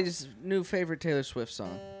everybody's new favorite Taylor Swift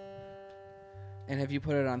song? And have you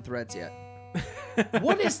put it on Threads yet?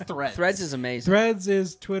 What is Threads? Threads is amazing. Threads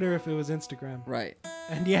is Twitter if it was Instagram, Right.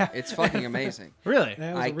 and yeah, It's fucking amazing. Really?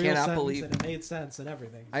 that was I a real cannot sentence believe- and it made sense and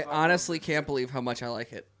everything. I honestly can't believe how much I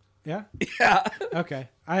like it. Yeah. Yeah. Okay.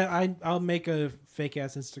 I'll make a fake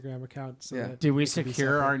ass Instagram account. So Yeah. that Did we it can be secure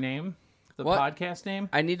separate. our name? The What? podcast name?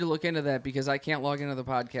 I need to look into that because I can't log into the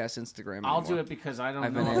podcast Instagram I'll anymore. do it because I don't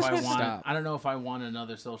I've know been if I asked to want. stop. I don't know if I want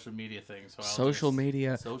another social media thing. So I'll Social just-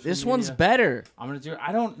 media. Social This one's media. better. I'm gonna do it.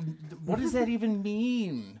 I don't. What does that even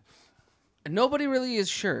mean? Nobody really is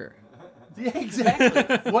sure. Yeah,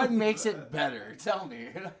 exactly. What makes it better? Tell me.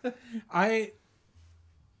 I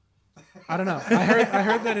don't know. I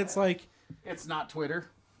heard that it's like It's not Twitter.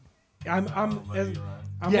 I'm Yeah,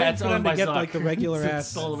 waiting it's for them owned to by get Zuck. like the regular It's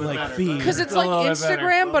ass a little bit like better. feed. Because it's A like little bit better.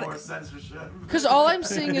 Instagram, but More censorship. because all I'm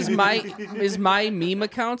seeing is my meme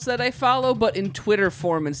accounts that I follow, but in Twitter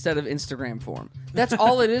form instead of Instagram form. That's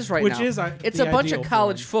all it is right Which now. is, it's the a bunch of ideal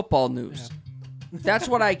college form. football news. That's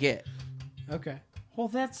what I get. Okay. Well,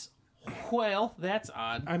 that's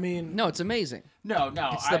odd. I mean, No, it's amazing. No.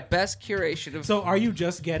 It's the best curation of. so are you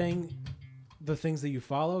just getting the things that you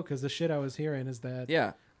follow? Because the shit I was hearing is that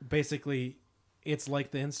Yeah. basically it's like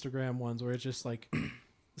the Instagram ones where it just like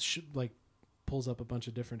like pulls up a bunch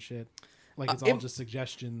of different shit. Like it's all just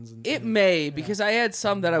suggestions. And It may because I had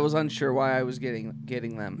some that I was unsure why I was getting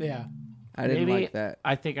them. Yeah. I didn't Maybe like that.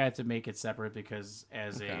 I think I have to make it separate because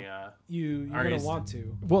as Okay. a You're Our gonna Inst- want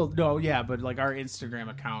to. well, no, yeah, but like our Instagram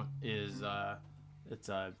account is it's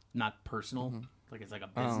not personal. Like it's like a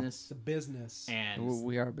business It's a business. and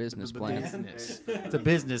We are a business plan. business. It's a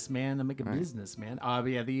business, man. I make a business, man. But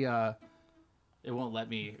yeah, it won't let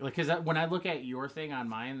me like because when I look at your thing on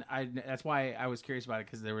mine, that's why I was curious about it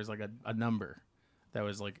because there was like a number that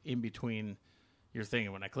was like in between your thing,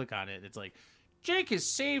 and when I click on it, it's like Jake has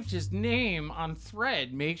saved his name on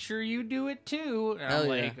Thread. Make sure you do it too. And Hell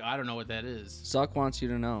I'm yeah. like, I don't know what that is. Zuck wants you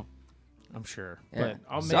to know. I'm sure, Yeah. but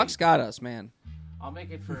I'll make Zuck's got us, man. I'll make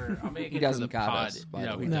it for I'll make He it doesn't for the got pod. us, by no,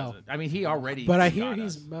 the he way. No. doesn't. I mean, he already. But I hear got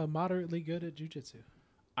he's us. moderately good at jujitsu.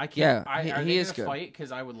 I can't. Yeah, are he they is gonna good. fight?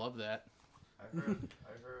 Because I would love that. I heard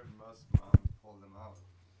Musk mom pulled him out.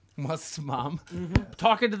 Musk's mom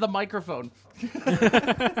talking to the microphone.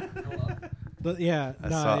 But yeah, I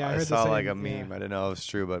no, saw, yeah, I I heard saw the like same, a meme. yeah. I didn't know it was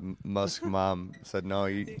true, but Musk mom said no.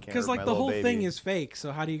 You can't. Because hurt like my the little whole thing baby." is fake.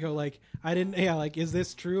 So how do you go like I didn't? Yeah, like is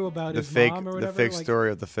this true about the his fake, mom or the whatever? fake Like,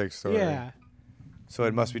 story of the fake story. Yeah. So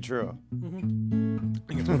it must be true.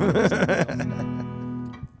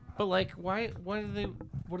 But like, why? What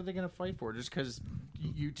are they gonna fight for? Just because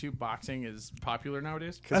YouTube boxing is popular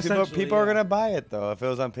nowadays? Because Essentially, people are yeah. gonna buy it though if it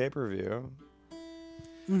was on pay per view.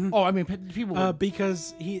 Oh, I mean, people. Would,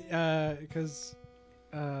 Because he because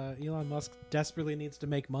Elon Musk desperately needs to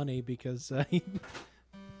make money because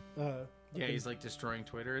Yeah, he's like destroying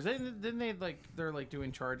Twitter. Didn't they they're like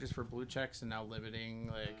doing charges for blue checks and now limiting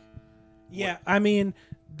like. Yeah, I mean,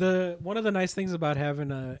 one of the nice things about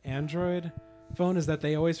having an Android phone is that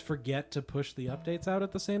they always forget to push the updates out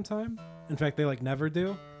at the same time. In fact, they like never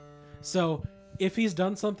do. So if he's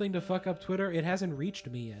done something to fuck up Twitter, it hasn't reached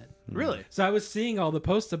me yet. Really? So I was seeing all the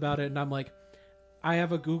posts about it, and I'm like, I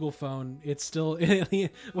have a Google phone. It's still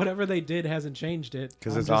whatever they did hasn't changed it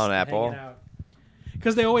Because I'm it's on just Apple. hanging out.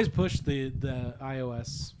 Because they always push the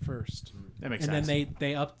iOS first. That makes And sense. then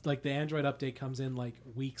they up like the Android update comes in like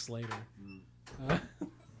weeks later.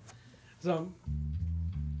 So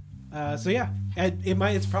yeah,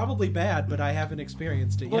 it's probably bad, but I haven't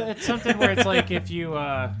experienced it Well, yet. it's something where it's like if you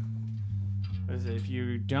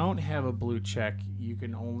don't have a blue check, you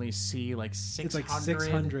can only see like 600. It's like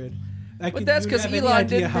 600. But that's because Elon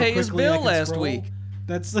didn't pay his bill last week.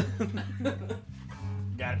 That's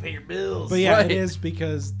Gotta pay your bills. but yeah, Right. it is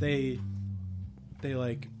because they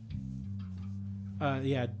like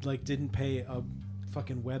didn't pay a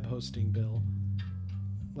fucking web hosting bill.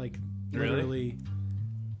 Like Really? literally.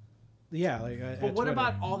 Yeah, like. But what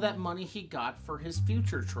about all that money he got for his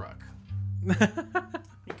future truck?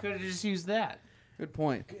 He could have just used that. Good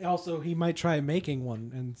point. Also, he might try making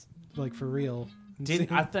one and like for real. And see-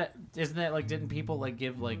 Didn't people like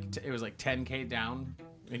give like it was like $10K down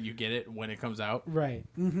and you get it when it comes out? Right.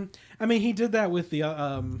 Hmm. I mean, he did that with the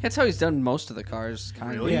That's how he's done most of the cars.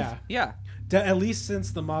 Kind Really? of. Yeah. Yeah. At least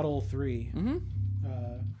since the Model 3. Mm-hmm.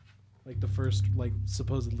 Like the first, like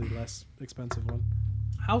supposedly less expensive one.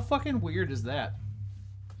 How fucking weird is that?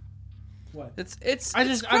 What? It's I don't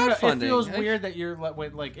know. It crowdfunding. feels weird that you're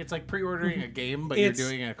like it's like pre-ordering a game, but you're It's-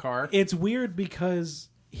 doing a car. It's weird because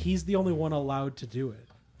he's the only one allowed to do it.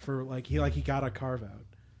 For like he got a carve out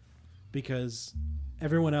because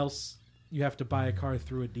everyone else you have to buy a car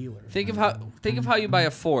through a dealer. Think of how you buy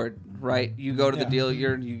a Ford, right? You go to the Yeah. dealer,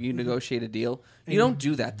 you negotiate a deal. You don't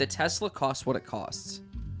do that. The Tesla costs what it costs.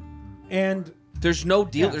 And There's no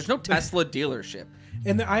deal. Yeah. There's no Tesla dealership.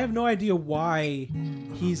 I have no idea why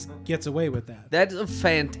he gets away with that. That is a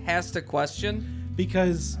fantastic question.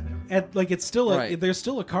 Because it's still Right. there's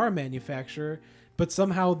still a car manufacturer, but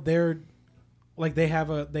somehow they're like they have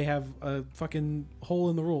a fucking hole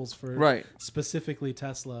in the rules for Right. specifically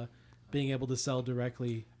Tesla being able to sell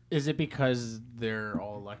directly. Is it because they're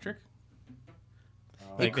all electric?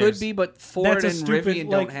 It could be, but Ford That's a and stupid, Rivian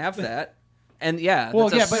like- don't have that. And yeah, Well,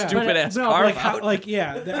 that's yeah, a but stupid ass no, carve like, how, out. like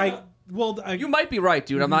yeah, You might be right,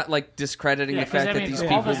 dude. I'm not like discrediting Yeah, the 'cause, fact I that mean, these all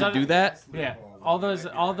people those would other- do that. Yeah, all those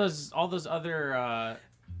other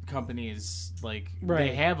companies like Right.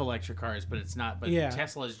 they have electric cars, but it's not. But Yeah.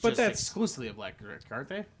 Tesla is But just that's- exclusively electric, aren't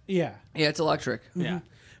they? yeah. Yeah, it's electric. Yeah.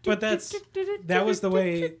 But that was the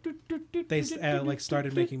way they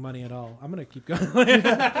started making money at all. I'm gonna keep going. No,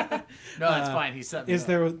 that's fine. He said. Is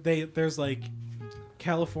there's like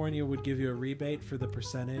California would give you a rebate for the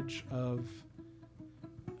percentage of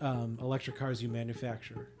electric cars you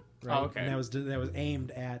manufacture, right? Oh, okay. And that was aimed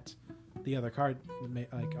at the other car like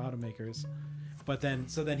automakers. But then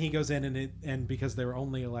he goes in and because they were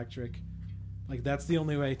only electric, like that's the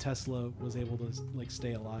only way Tesla was able to like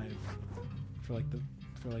stay alive for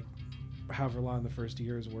however long the first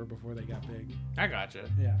years were before they got big. I gotcha.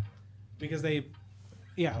 Yeah, because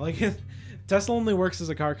Tesla only works as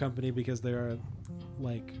a car company because they're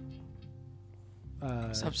like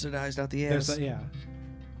Subsidized out the there's ass. yeah.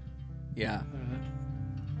 Yeah.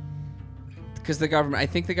 Because the government, I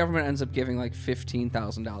think the government ends up giving like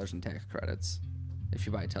 $15,000 in tax credits if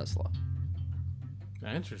you buy a Tesla.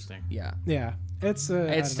 Interesting. Yeah. Yeah, it's I And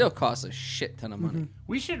it don't still know. costs a shit ton of money.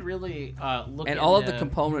 We should really look. And all of into-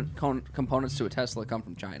 the components to a Tesla come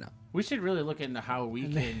from China. We should really look into how we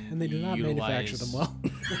and can. they do not manufacture them well.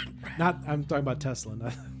 Not I'm talking about Tesla.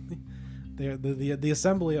 Not, the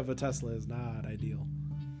assembly of a Tesla is not ideal.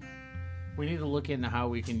 We need to look into how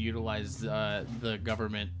we can utilize the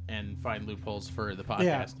government and find loopholes for the podcast.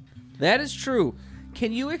 Yeah. That is true.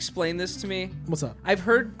 Can you explain this to me? What's up? I've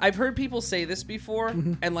heard people say this before,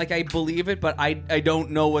 and like I believe it, but I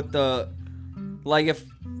don't know what the like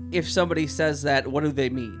if somebody says that, what do they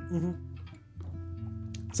mean?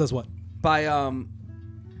 Says what? By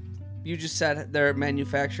you just said they're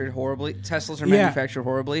manufactured horribly. Teslas are Yeah. manufactured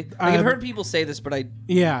horribly. Like, I've heard people say this, but I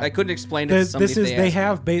couldn't explain it to somebody.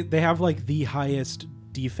 They have like the highest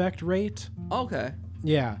defect rate. Okay.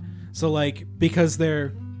 Yeah. So like because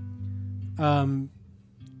their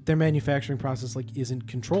manufacturing process like isn't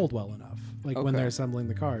controlled well enough. Like when Okay. they're assembling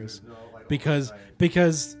the cars,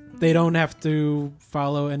 because they don't have to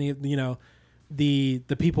follow any the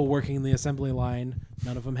people working in the assembly line,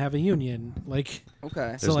 none of them have a union. Like,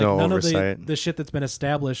 Okay. so There's like no none oversight. of the shit that's been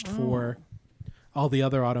established for all the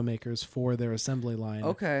other automakers for their assembly line.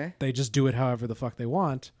 Okay. They just do it however the fuck they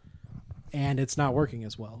want, and it's not working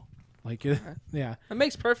as well. Like, yeah, That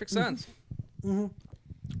makes perfect sense.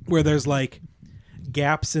 where there's like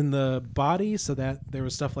gaps in the body, so that there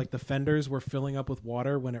was stuff like the fenders were filling up with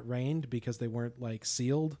water when it rained because they weren't like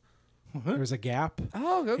sealed. There was a gap,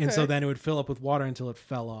 Oh, okay. and so then it would fill up with water until it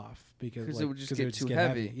fell off because 'Cause like, it would just 'cause get too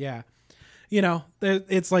heavy. Yeah, you know,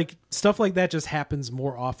 it's like stuff like that just happens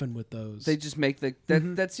more often with those. They just make the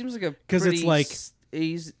that seems like a 'Cause it's pretty like-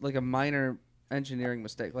 easy, like a minor engineering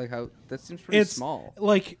mistake. Like how that seems pretty it's small.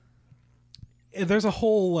 like there's a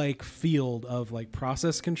whole like field of like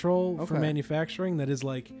process control for Okay. manufacturing that is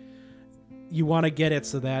like you want to get it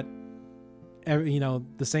so that you know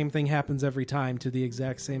the same thing happens every time to the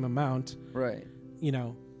exact same amount, Right. you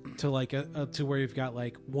know, to like to where you've got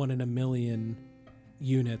like 1 in a million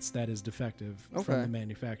units that is defective Okay. from the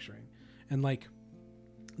manufacturing. And like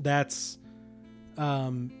that's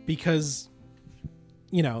because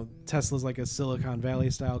you know Tesla's like a Silicon Valley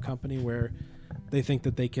style company where they think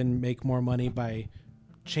that they can make more money by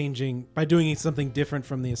doing something different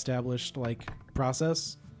from the established like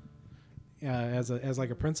process as like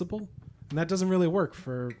a principle, and that doesn't really work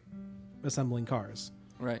for assembling cars.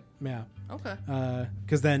 Right. Yeah, Okay.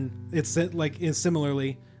 because then it's like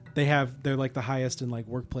similarly they're like the highest in like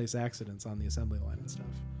workplace accidents on the assembly line and stuff.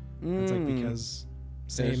 It's like because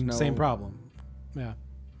There's same no- problem. Yeah.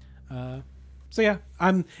 So yeah,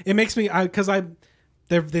 it makes me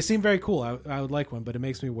they seem very cool. I would like one, but it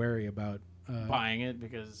makes me wary about Buying it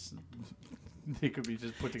because they could be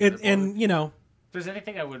just put together. and you know if there's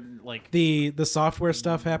anything I would like. the software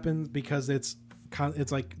stuff happens because it's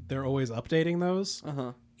like they're always updating those.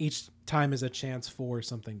 Uh-huh. Each time is a chance for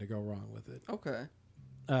something to go wrong with it. Okay.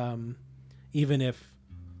 Even if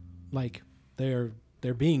like they're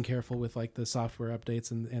being careful with like the software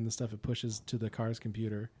updates and the stuff it pushes to the car's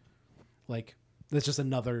computer, like that's just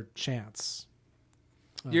another chance.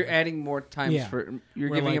 You're adding more times yeah. you're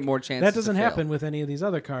Where, giving like, it more chances. That doesn't to fail. happen with any of these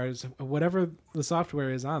other cars. Whatever the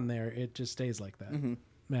software is on there, it just stays like that. Mhm.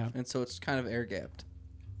 Yeah. And so it's kind of air gapped.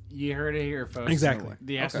 You heard it here, folks. Exactly.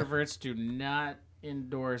 The Okay. extroverts do not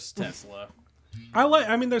endorse Tesla.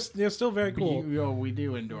 I mean, they're still very cool. We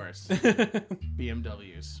do endorse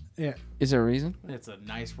BMWs. Yeah. Is there a reason? It's a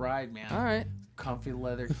nice ride, man. All right. Comfy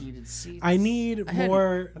leather heated seats. I need had-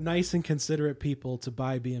 more nice and considerate people to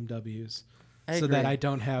buy BMWs I so that agree. I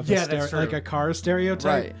don't have Yeah, that's true. like a car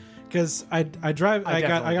stereotype. Right. Because I drive, I got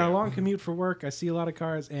definitely a do. long commute for work. I see a lot of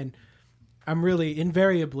cars, and I'm really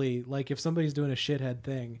invariably like if somebody's doing a shithead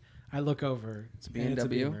thing, I look over. It's a BMW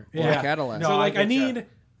Beamer. or Yeah. a Cadillac. No, So I like I getcha.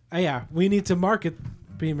 need, we need to market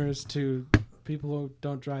Beamers to people who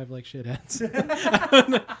don't drive like shitheads.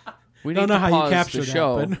 We don't know to how you pause capture the that,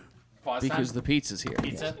 show but Pause because time. the pizza's here.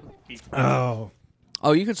 Pizza. oh,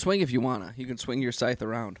 Oh, you can swing if you wanna. You can swing your scythe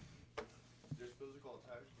around.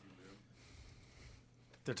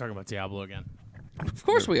 They're talking about Diablo again. Of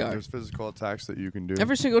course we are. There's physical attacks that you can do.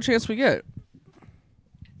 Every single chance we get.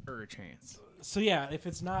 Or a chance. so yeah, if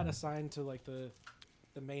it's not assigned to like the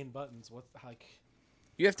main buttons, what like?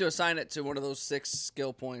 You have to assign it to one of those 6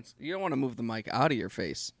 skill points. You don't want to move the mic out of your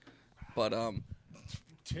face, but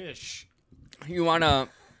Tish. you wanna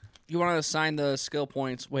assign the skill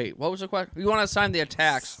points. Wait, what was the question? You want to assign the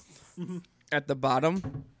attacks at the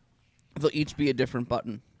bottom. They'll each be a different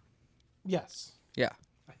button. Yes. Yeah,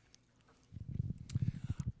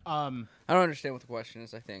 I don't understand what the question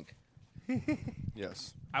is. I think.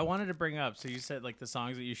 Yes. I wanted to bring up. So you said like the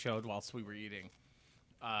songs that you showed whilst we were eating.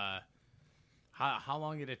 How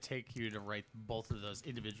long did it take you to write both of those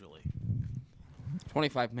individually?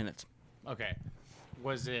 25 minutes. Okay.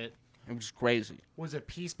 Was it It was crazy.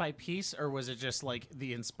 piece by piece, or was it just like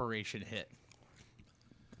the inspiration hit?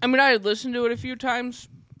 I mean, I had listened to it a couple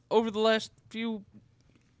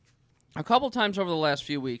times over the last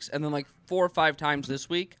few weeks, and then like 4 or 5 times this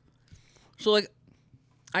week. So like,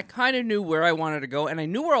 I kind of knew where I wanted to go, and I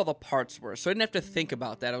knew where all the parts were, so I didn't have to think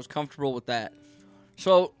about that. I was comfortable with that.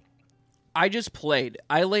 So I just played.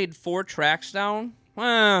 I laid 4 tracks down.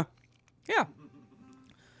 Yeah.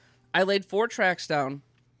 I laid 4 tracks down.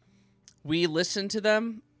 We listened to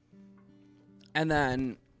them, and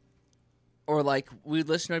then, or like, we'd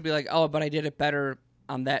listen and I'd be like, oh, but I did it better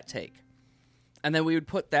on that take. And then we would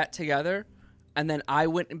put that together, and then I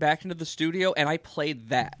went back into the studio and I played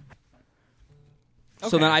that.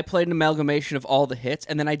 So then I played an amalgamation of all the hits,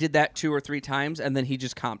 and then I did that 2 or 3 times, and then he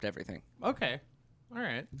just comped everything. Okay. All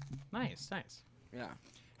right. Nice. Yeah.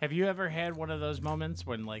 Have you ever had one of those moments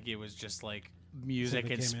when like it was just like music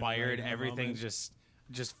came in inspired, right in the everything moment.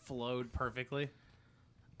 just flowed perfectly?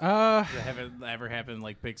 Uh, Does that have ever happened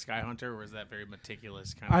like Big Sky Hunter, or was that very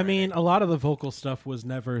meticulous kind of I mean, writing? a lot of the vocal stuff was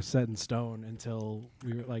never set in stone until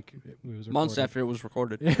we were like it was Months recorded. after it was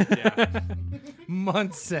recorded. Yeah.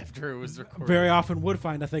 Months after it was recorded. Very often would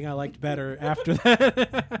find a thing I liked better after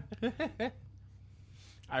that.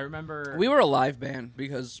 I remember We were a live band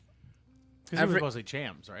because because it was mostly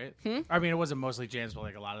jams, right? I mean, it wasn't mostly jams, but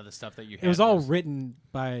like a lot of the stuff that you had It was all written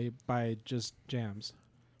by just jams.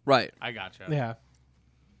 right, I gotcha. Yeah.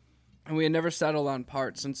 and we had never settled on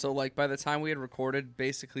parts, and so like by the time we had recorded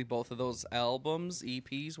basically both of those albums,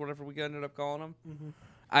 EPs, whatever we ended up calling them,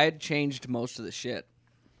 I had changed most of the shit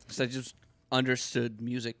because I just understood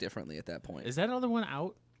music differently at that point. Is that other one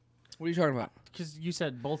out? What are you talking about? Because you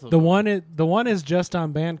said both of The them. one is just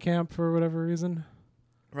on Bandcamp for whatever reason,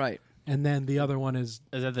 Right. and then the other one is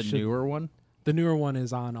Is that the should- newer one? the newer one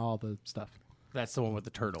is on all the stuff. That's the one with the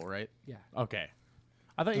turtle, right? Yeah. Okay.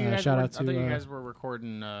 I thought you guys. shout Were, out I thought to, you guys were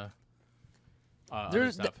recording. Other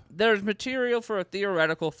There's stuff. there's material for a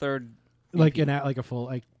theoretical third. Like like a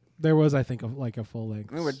full there was I think like a full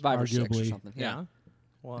length. I mean, we're 5 or 6 or arguably. something. Yeah.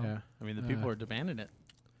 Well, Yeah. I mean, the people are demanding it.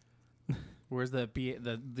 Where's the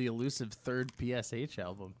elusive third PSH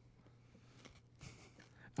album?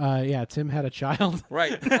 Yeah, Tim had a child.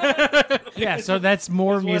 Right. Yeah, so that's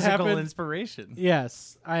more That's what musical happened. inspiration.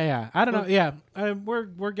 Yes, I don't know. Yeah,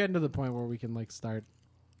 we're getting to the point where we can like start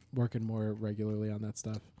working more regularly on that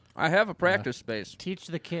stuff. I have a practice space. Teach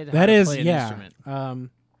the kid how That to is, play an yeah. instrument.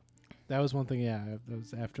 That was one thing. Yeah, that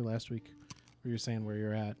was after last week where you're saying where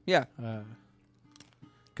you're at. Yeah.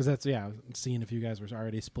 Because that's seeing if you guys were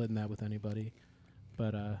already splitting that with anybody,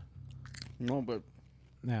 but No, but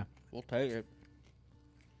yeah. we'll take it.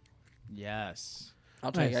 Yes.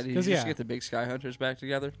 I'll take Nice, it. You 'cause, just yeah. get the big Sky Hunters back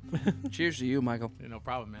together. Cheers to you, Michael. No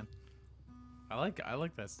problem, man. I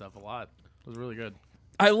like that stuff a lot. It was really good.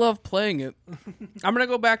 I love playing it. I'm gonna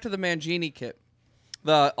go back to the Mangini kit,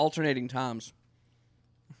 the alternating toms,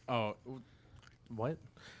 Oh, what?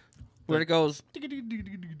 where it goes,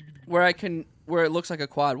 where it looks like a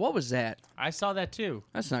quad. What was that? I saw that too.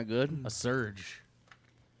 That's not good. A surge.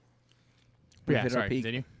 We Yeah, hit our sorry. peak.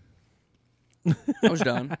 Continue. I was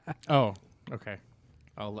done. Oh, okay.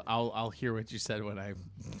 I'll hear what you said when I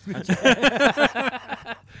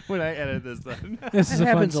when I edit this. Then This is a fun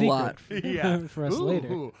happens a secret lot. yeah, for us later.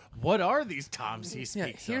 Ooh, what are these toms he Yeah.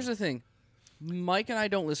 speaks? Here's the thing. Mike and I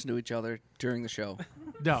don't listen to each other during the show.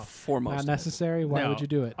 no. For most Not of it. necessary. Why No. would you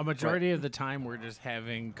do it? A majority of the time, we're just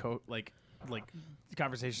having like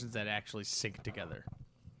conversations that actually sync together.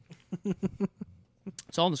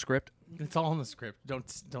 It's all in the script. It's all in the script.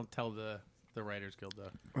 Don't tell the Writers Guild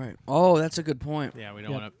though. Right. Oh, that's a good point. Yeah, we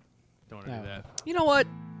don't Yep. want to do No. that. You know what?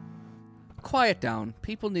 Quiet down.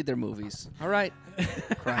 People need their movies. All right.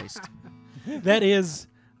 Christ. That is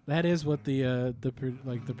what the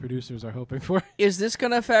producers are hoping for. Is this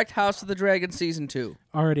going to affect House of the Dragon season 2?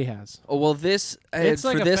 Already has. Oh, well, this It's,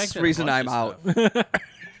 like, for this affected a reason bunch I'm of out. stuff.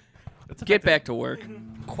 Get back to work.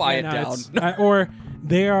 Quiet No, down. it's- or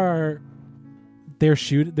they're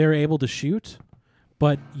able to shoot,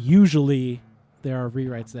 but usually there are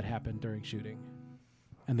rewrites that happen during shooting,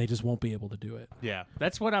 and they just won't be able to do it. Yeah,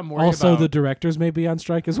 that's what I'm worried Also, about. the directors may be on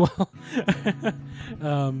strike as well,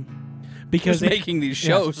 because Just making these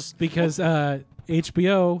shows. because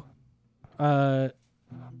HBO,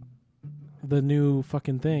 the new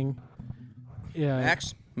fucking thing,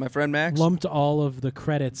 Max, my friend Max. lumped all of the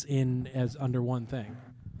credits in as under one thing.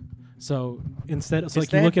 So instead, Is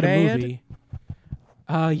like you that look at bad? a movie.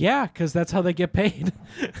 Yeah, because that's how they get paid.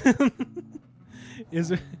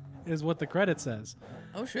 is what the credit says.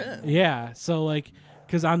 Oh shit. Yeah, so like,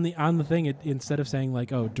 because on the thing, it instead of saying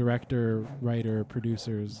like, oh, director, writer,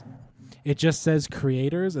 producers, it just says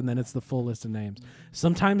creators, and then it's the full list of names.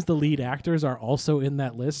 Sometimes the lead actors are also in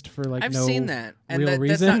that list for like I've no seen that, and real that's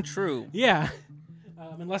reason. not true. Yeah,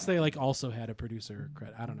 unless they like also had a producer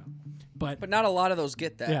credit. I don't know, but But not a lot of those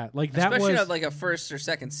get that. yeah, like that Especially was not like a first or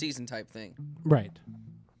second season type thing. right.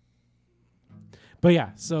 But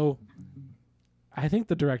yeah, so I think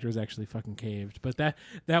the directors actually fucking caved. But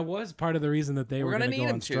that was part of the reason that they We're were gonna going to need go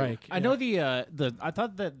 'em on to. strike. I know the I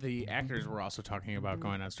thought that the actors were also talking about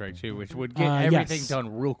going on strike too, which would get everything yes.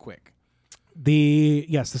 done real quick. the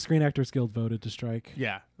Screen Actors Guild voted to strike.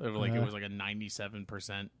 Yeah, it was like a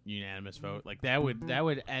 97% unanimous vote. Like that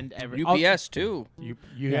would end every UPS too.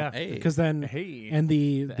 yeah. Hey. Because then Hey. and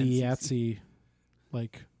the NCC. ATSI,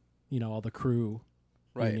 like all the crew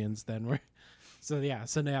Right. unions then were. So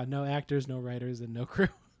now no actors, no writers, and no crew.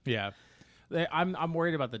 Yeah. I'm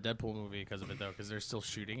worried about the Deadpool movie because of it though, because they're still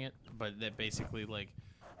shooting it, but that basically like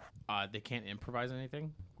they can't improvise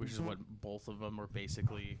anything, which is what both of them were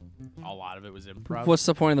basically. A lot of it was improv. What's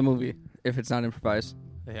the point of the movie if it's not improvised?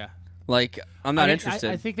 Yeah. Like, I'm not I mean,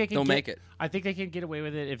 interested. I think they can Don't get, make it. I think they can get away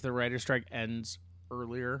with it if the writer's strike ends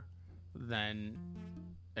earlier than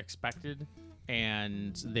expected,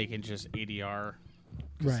 and they can just ADR.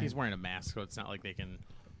 Because Right. he's wearing a mask, so it's not like they can,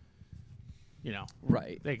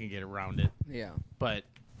 Right. they can get around it. Yeah. But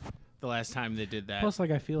the last time they did that, Plus,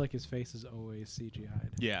 like, I feel like his face is always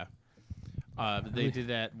CGI'd. yeah, they did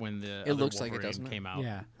that when the It other looks like it, Wolverine doesn't it? came out.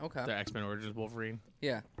 Yeah. Okay. The X-Men Origins Wolverine,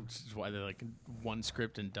 Yeah. which is why they're like one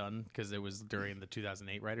script and done because it was during the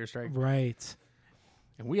 2008 writer's strike, Right.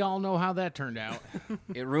 and we all know how that turned out.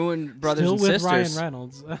 It ruined brothers Still and with sisters. Ryan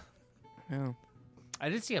Reynolds. Yeah. I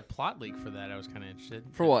did see a plot leak for that. I was kind of interested.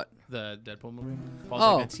 For what? The Deadpool movie. Falls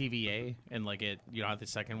Oh. like the TVA, and like it, the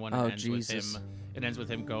second one Oh, ends Jesus. with him. It ends with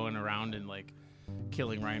him going around and like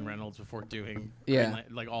killing Ryan Reynolds before doing. Yeah.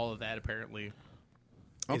 and, like all of that apparently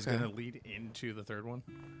is Okay. going to lead into the third one.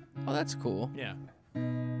 Oh, that's cool. Yeah.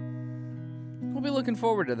 We'll be looking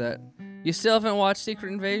forward to that. You still haven't watched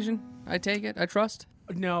Secret Invasion? I take it. I trust.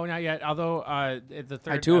 No, not yet. Although the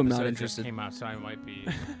third too am not episode interested. just came out, so I might be.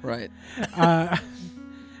 Right.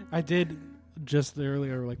 I did just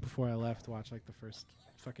earlier, like before I left, watch like the first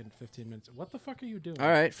fucking 15 minutes. What the fuck are you doing? All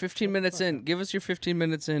right. 15 minutes in. Give us your 15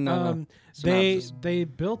 minutes in. They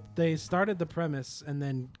synopsis. they started the premise and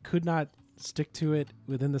then could not stick to it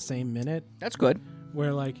within the same minute. That's good.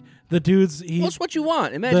 Where like the dudes, What's what you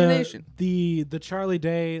want? Imagination. the Charlie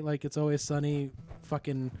Day, like It's Always Sunny,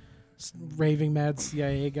 fucking raving mad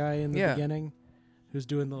CIA guy in the Yeah. beginning, who's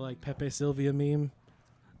doing the like Pepe Sylvia meme.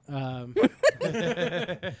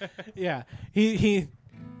 Yeah, he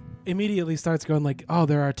immediately starts going like, "Oh,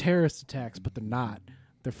 there are terrorist attacks, but they're not.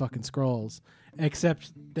 They're fucking Skrulls."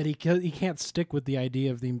 Except that he can't stick with the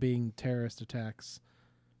idea of them being terrorist attacks.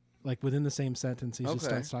 Like within the same sentence, he just Okay.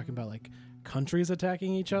 starts talking about like countries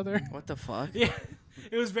attacking each other. What the fuck? Yeah,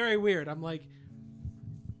 it was very weird. I'm like,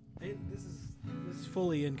 this is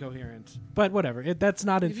fully incoherent. But whatever. That's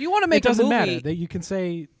not. If you wanna make it doesn't a movie- matter that you can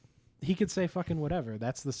say. He could say fucking whatever.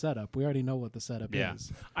 That's the setup. We already know what the setup Yeah.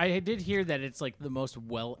 is. I did hear that it's like the most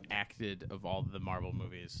well acted of all the Marvel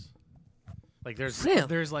movies. Like Really?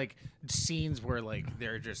 there's like scenes where like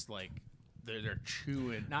they're just like they're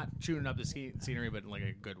chewing, not chewing up the scenery, but in like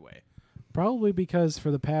a good way. Probably because for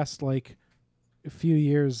the past like a few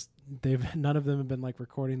years, none of them have been like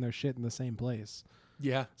recording their shit in the same place.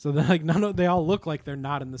 Yeah, So they're like they all look like they're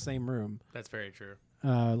not in the same room. that's very true.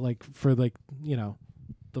 Like for like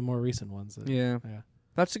the more recent ones. Yeah. Yeah.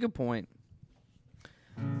 That's a good point.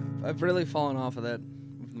 I've really fallen off of that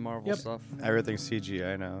with the Marvel Yep. stuff. Everything's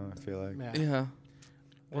CGI now, I feel like. Yeah.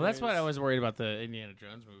 Well, that's what I was worried about the Indiana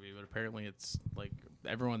Jones movie, but apparently it's like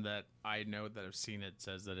everyone that I know that have seen it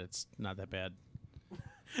says that it's not that bad.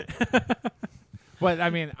 But I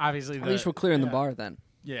mean, obviously, At least we're clearing the bar then.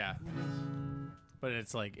 yeah. But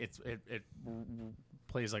it's like it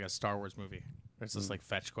plays like a Star Wars movie. It's just like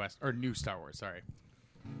Fetch Quest or new Star Wars. Sorry,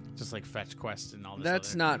 just like Fetch Quest and all this. That's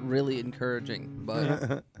other. not really encouraging,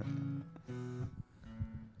 but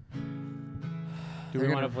Do we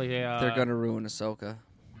want to play? they're gonna ruin Ahsoka.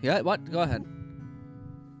 Yeah, what? Go ahead.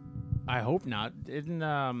 I hope not. Didn't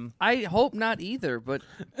I hope not either, but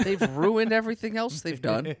they've ruined everything else they've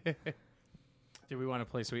done. Do we want to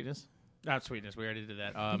play Sweetness? Not Sweetness. We already did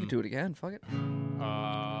that. You can do it again. Fuck it.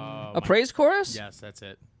 A A praise chorus? Yes, that's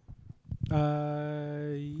it. Yeah.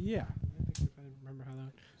 I think if I remember how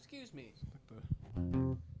that. Excuse me.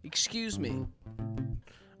 Excuse me.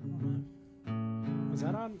 Was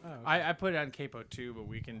that on? Oh. I put it on Capo too, but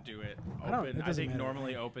we can do it I don't- open. it I doesn't think matter.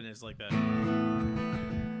 normally open is like the,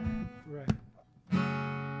 Right.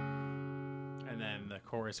 and then the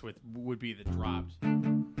chorus would be the dropped.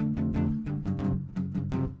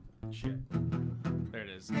 Shit. There it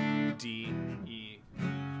is. D, E.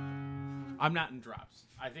 I'm not in drops.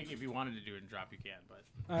 I think if you wanted to do it in drop, you can, but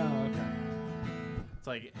Oh, okay. it's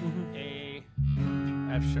like A,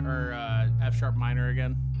 F sharp minor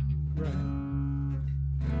again, Right.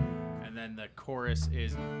 and then the chorus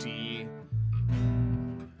is D,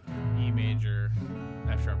 E major,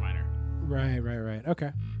 F sharp minor. Right.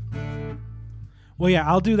 Okay. Well, yeah,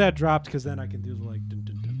 I'll do that dropped because then I can do the like. Dun,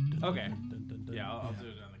 dun, dun, dun, Okay. dun, dun, dun, dun. Yeah, I'll do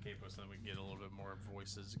it on the capo so that we can get a little bit more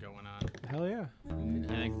voices going on. Hell yeah.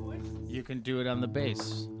 I think you can do it on the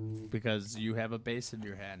bass because you have a bass in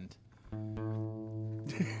your hand.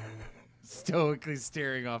 Stoically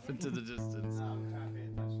staring off into the distance.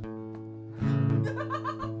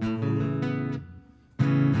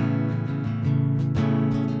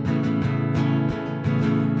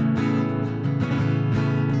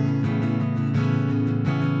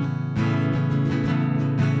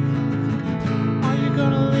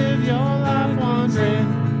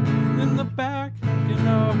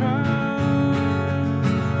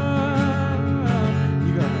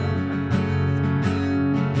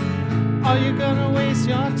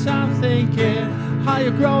 how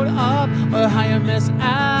you grown up or how you miss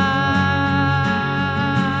out.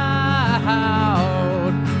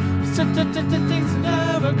 Things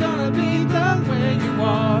never gonna be the way you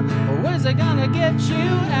are, or is it gonna get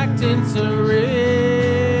you acting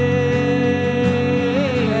surreal?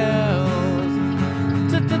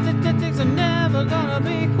 Things are never gonna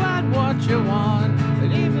be quite what you want,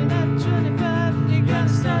 but even at 25, you gotta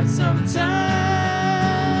start sometime.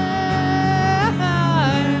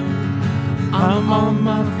 I'm on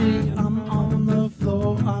my feet, I'm on the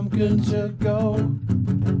floor, I'm good to go.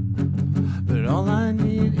 But all I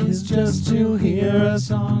need is just to hear a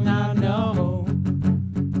song I know.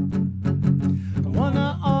 I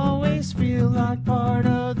wanna always feel like part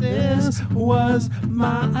of this was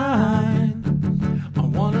mine. I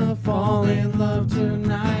wanna fall in love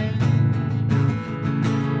tonight.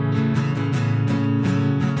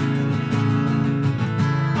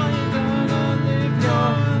 Are you gonna live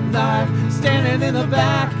your life standing in the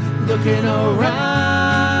back, looking around?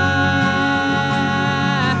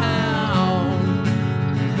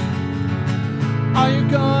 Are you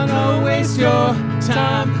gonna waste your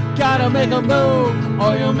time? Gotta make a move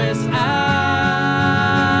or you'll miss out.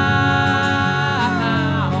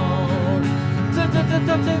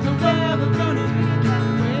 Things are never gonna be the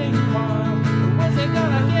way you are. Where's it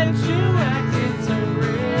gonna get you acting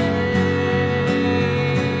surreal?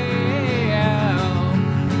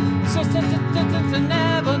 So things are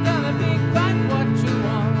never gonna be quite what you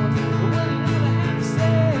want. But what do you gonna have to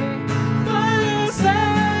say for yourself?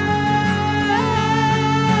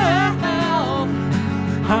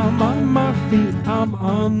 I'm on my feet, I'm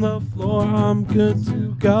on the floor, I'm good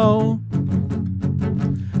to go.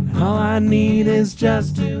 All I need is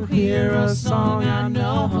just to hear a song I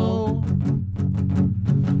know.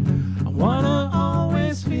 I wanna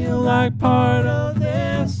always feel like part of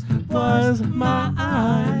this was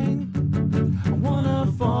mine. I wanna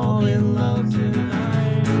fall in love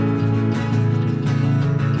tonight.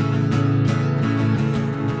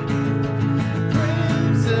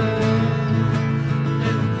 Crimson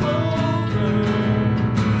and clover,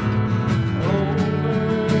 over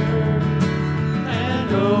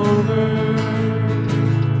and over.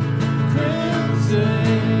 Crimson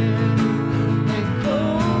and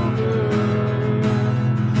clover,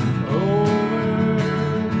 over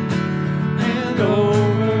and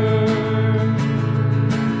over.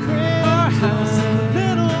 Our house in the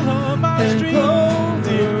middle of our street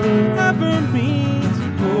didn't ever mean to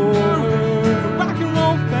go over. Rock and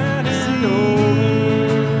roll fantasy over.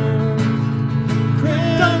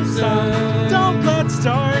 Don't let's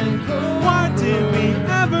start. Why did we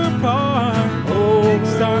ever part? Big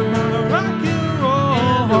start on a rock and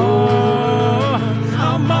roll.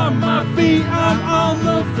 I'm on my feet, I'm on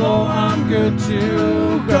the floor, I'm good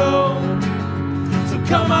to go. So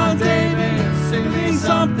come on, David, sing me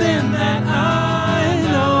something that I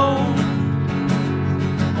know.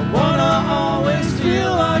 I wanna always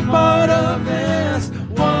feel like part of this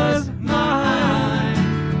was mine.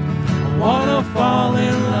 I wanna fall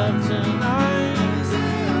in love tonight.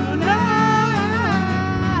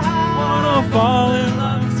 Wanna fall in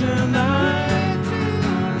love tonight.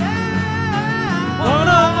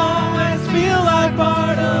 Wanna always feel like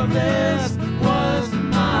part of this was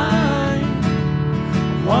mine.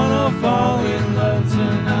 Wanna fall in love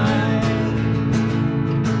tonight.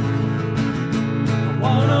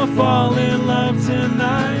 Wanna fall in love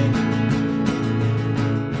tonight.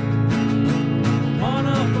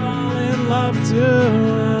 Wanna fall in love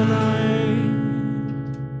tonight.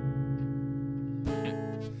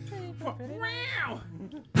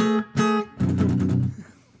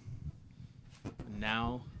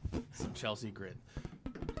 Now, some Chelsea grit.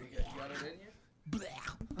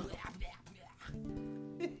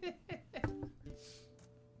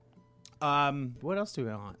 What else do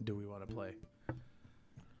we want to play?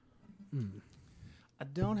 I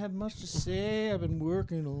don't have much to say. I've been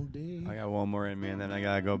working all day. I got one more in me, and then I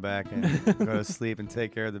gotta go back and go to sleep and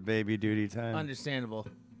take care of the baby duty time. Understandable.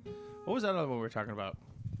 What was that other one we were talking about?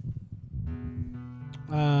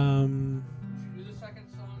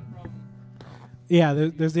 Yeah,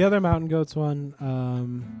 there's the other Mountain Goats one.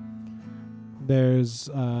 There's,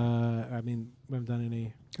 I mean, we haven't done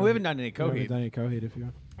any. We haven't done any We haven't Coheed. done any Coheed if you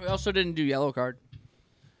want. We also didn't do Yellow Card.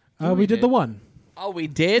 We did the one. Oh, we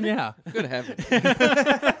did? Yeah. Good heavens.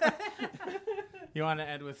 You want to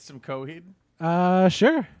end with some Coheed?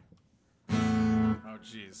 Sure. Oh,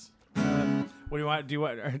 jeez. What do you want? Do you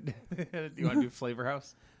want? Do you want to do Flavor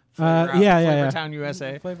House? Yeah. Flavortown,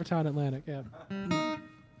 USA. Flavortown, Atlantic. Yeah.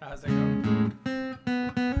 How's that go?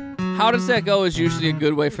 How does that go is usually a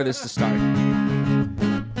good way for this to start.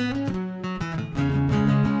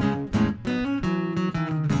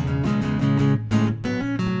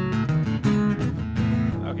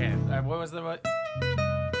 was the what?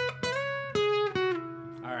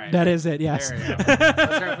 All right. That is it, yes. There we go.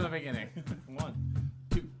 Let's start from the beginning. 1,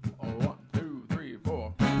 2. Oh, 1, 2, 3,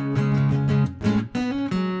 4.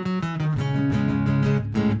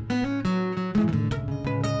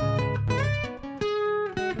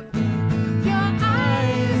 Your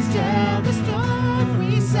eyes tell the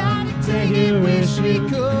story, sounding to you. Wish we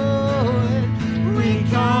could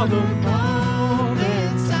recall the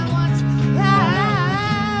moments I once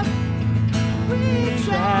had.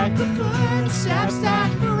 Retract the footsteps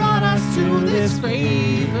that brought us to this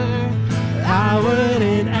favor. I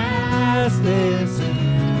wouldn't ask this.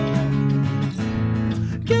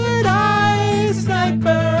 Good eyes,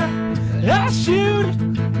 sniper. I shoot,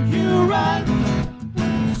 you run.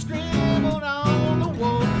 Scribbled on the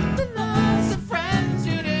wall the lots of friends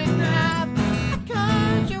you didn't have. I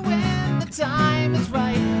caught you when the time is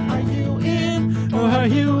right. Are you in or are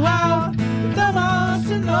you out? The wants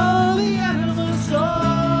to know the end of the soul.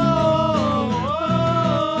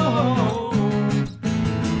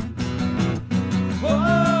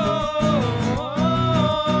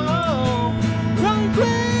 Run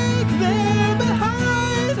quick, they're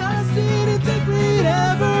behind us. Didn't think we'd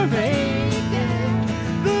ever make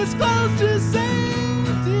it this close to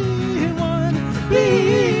safety in one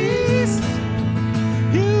piece.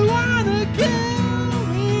 You wanna kill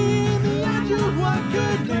me in the act of what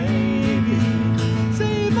could maybe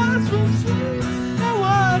save us from sleep and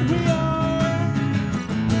what we are.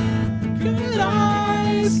 Good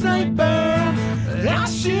eyes, sniper. I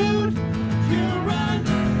shoot, you run.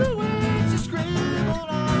 The words you scribbled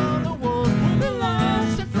on the walls. The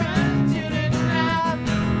lost of friends you didn't have.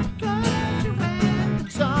 Got you when the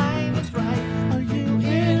time is right. Are you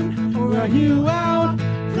in or are you out?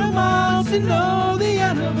 From all to know the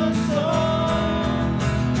end of a soul.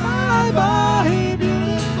 Bye bye,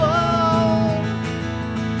 beautiful.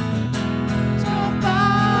 Don't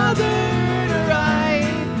bother to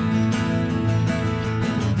write.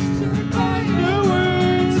 Sit by your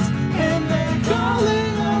words and they're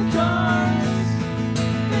calling all cards.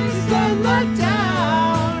 They step let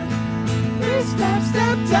down. They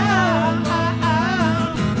step down.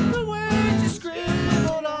 The words you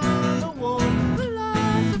scribbled on the wall. The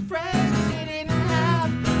lots of friends you didn't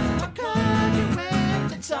have. I caught you when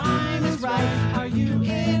the time is right. Are you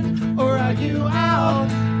in or are you out?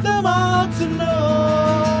 Them all to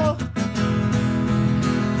know.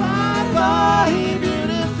 Bye bye,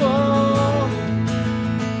 beautiful.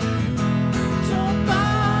 Don't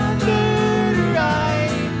bother to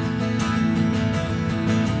write.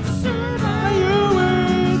 Sit by your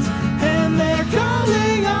words and they're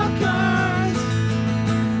calling all cards.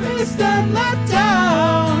 They step let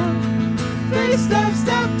down. They step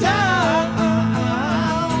down.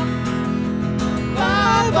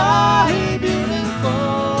 Bye bye,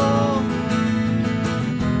 beautiful.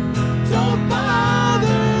 Don't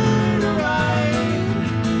bother to write.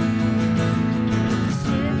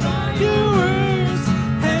 Sit by your words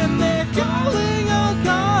and they're calling all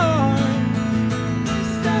cards. They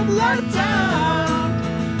step let down.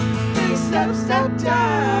 They step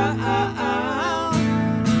down.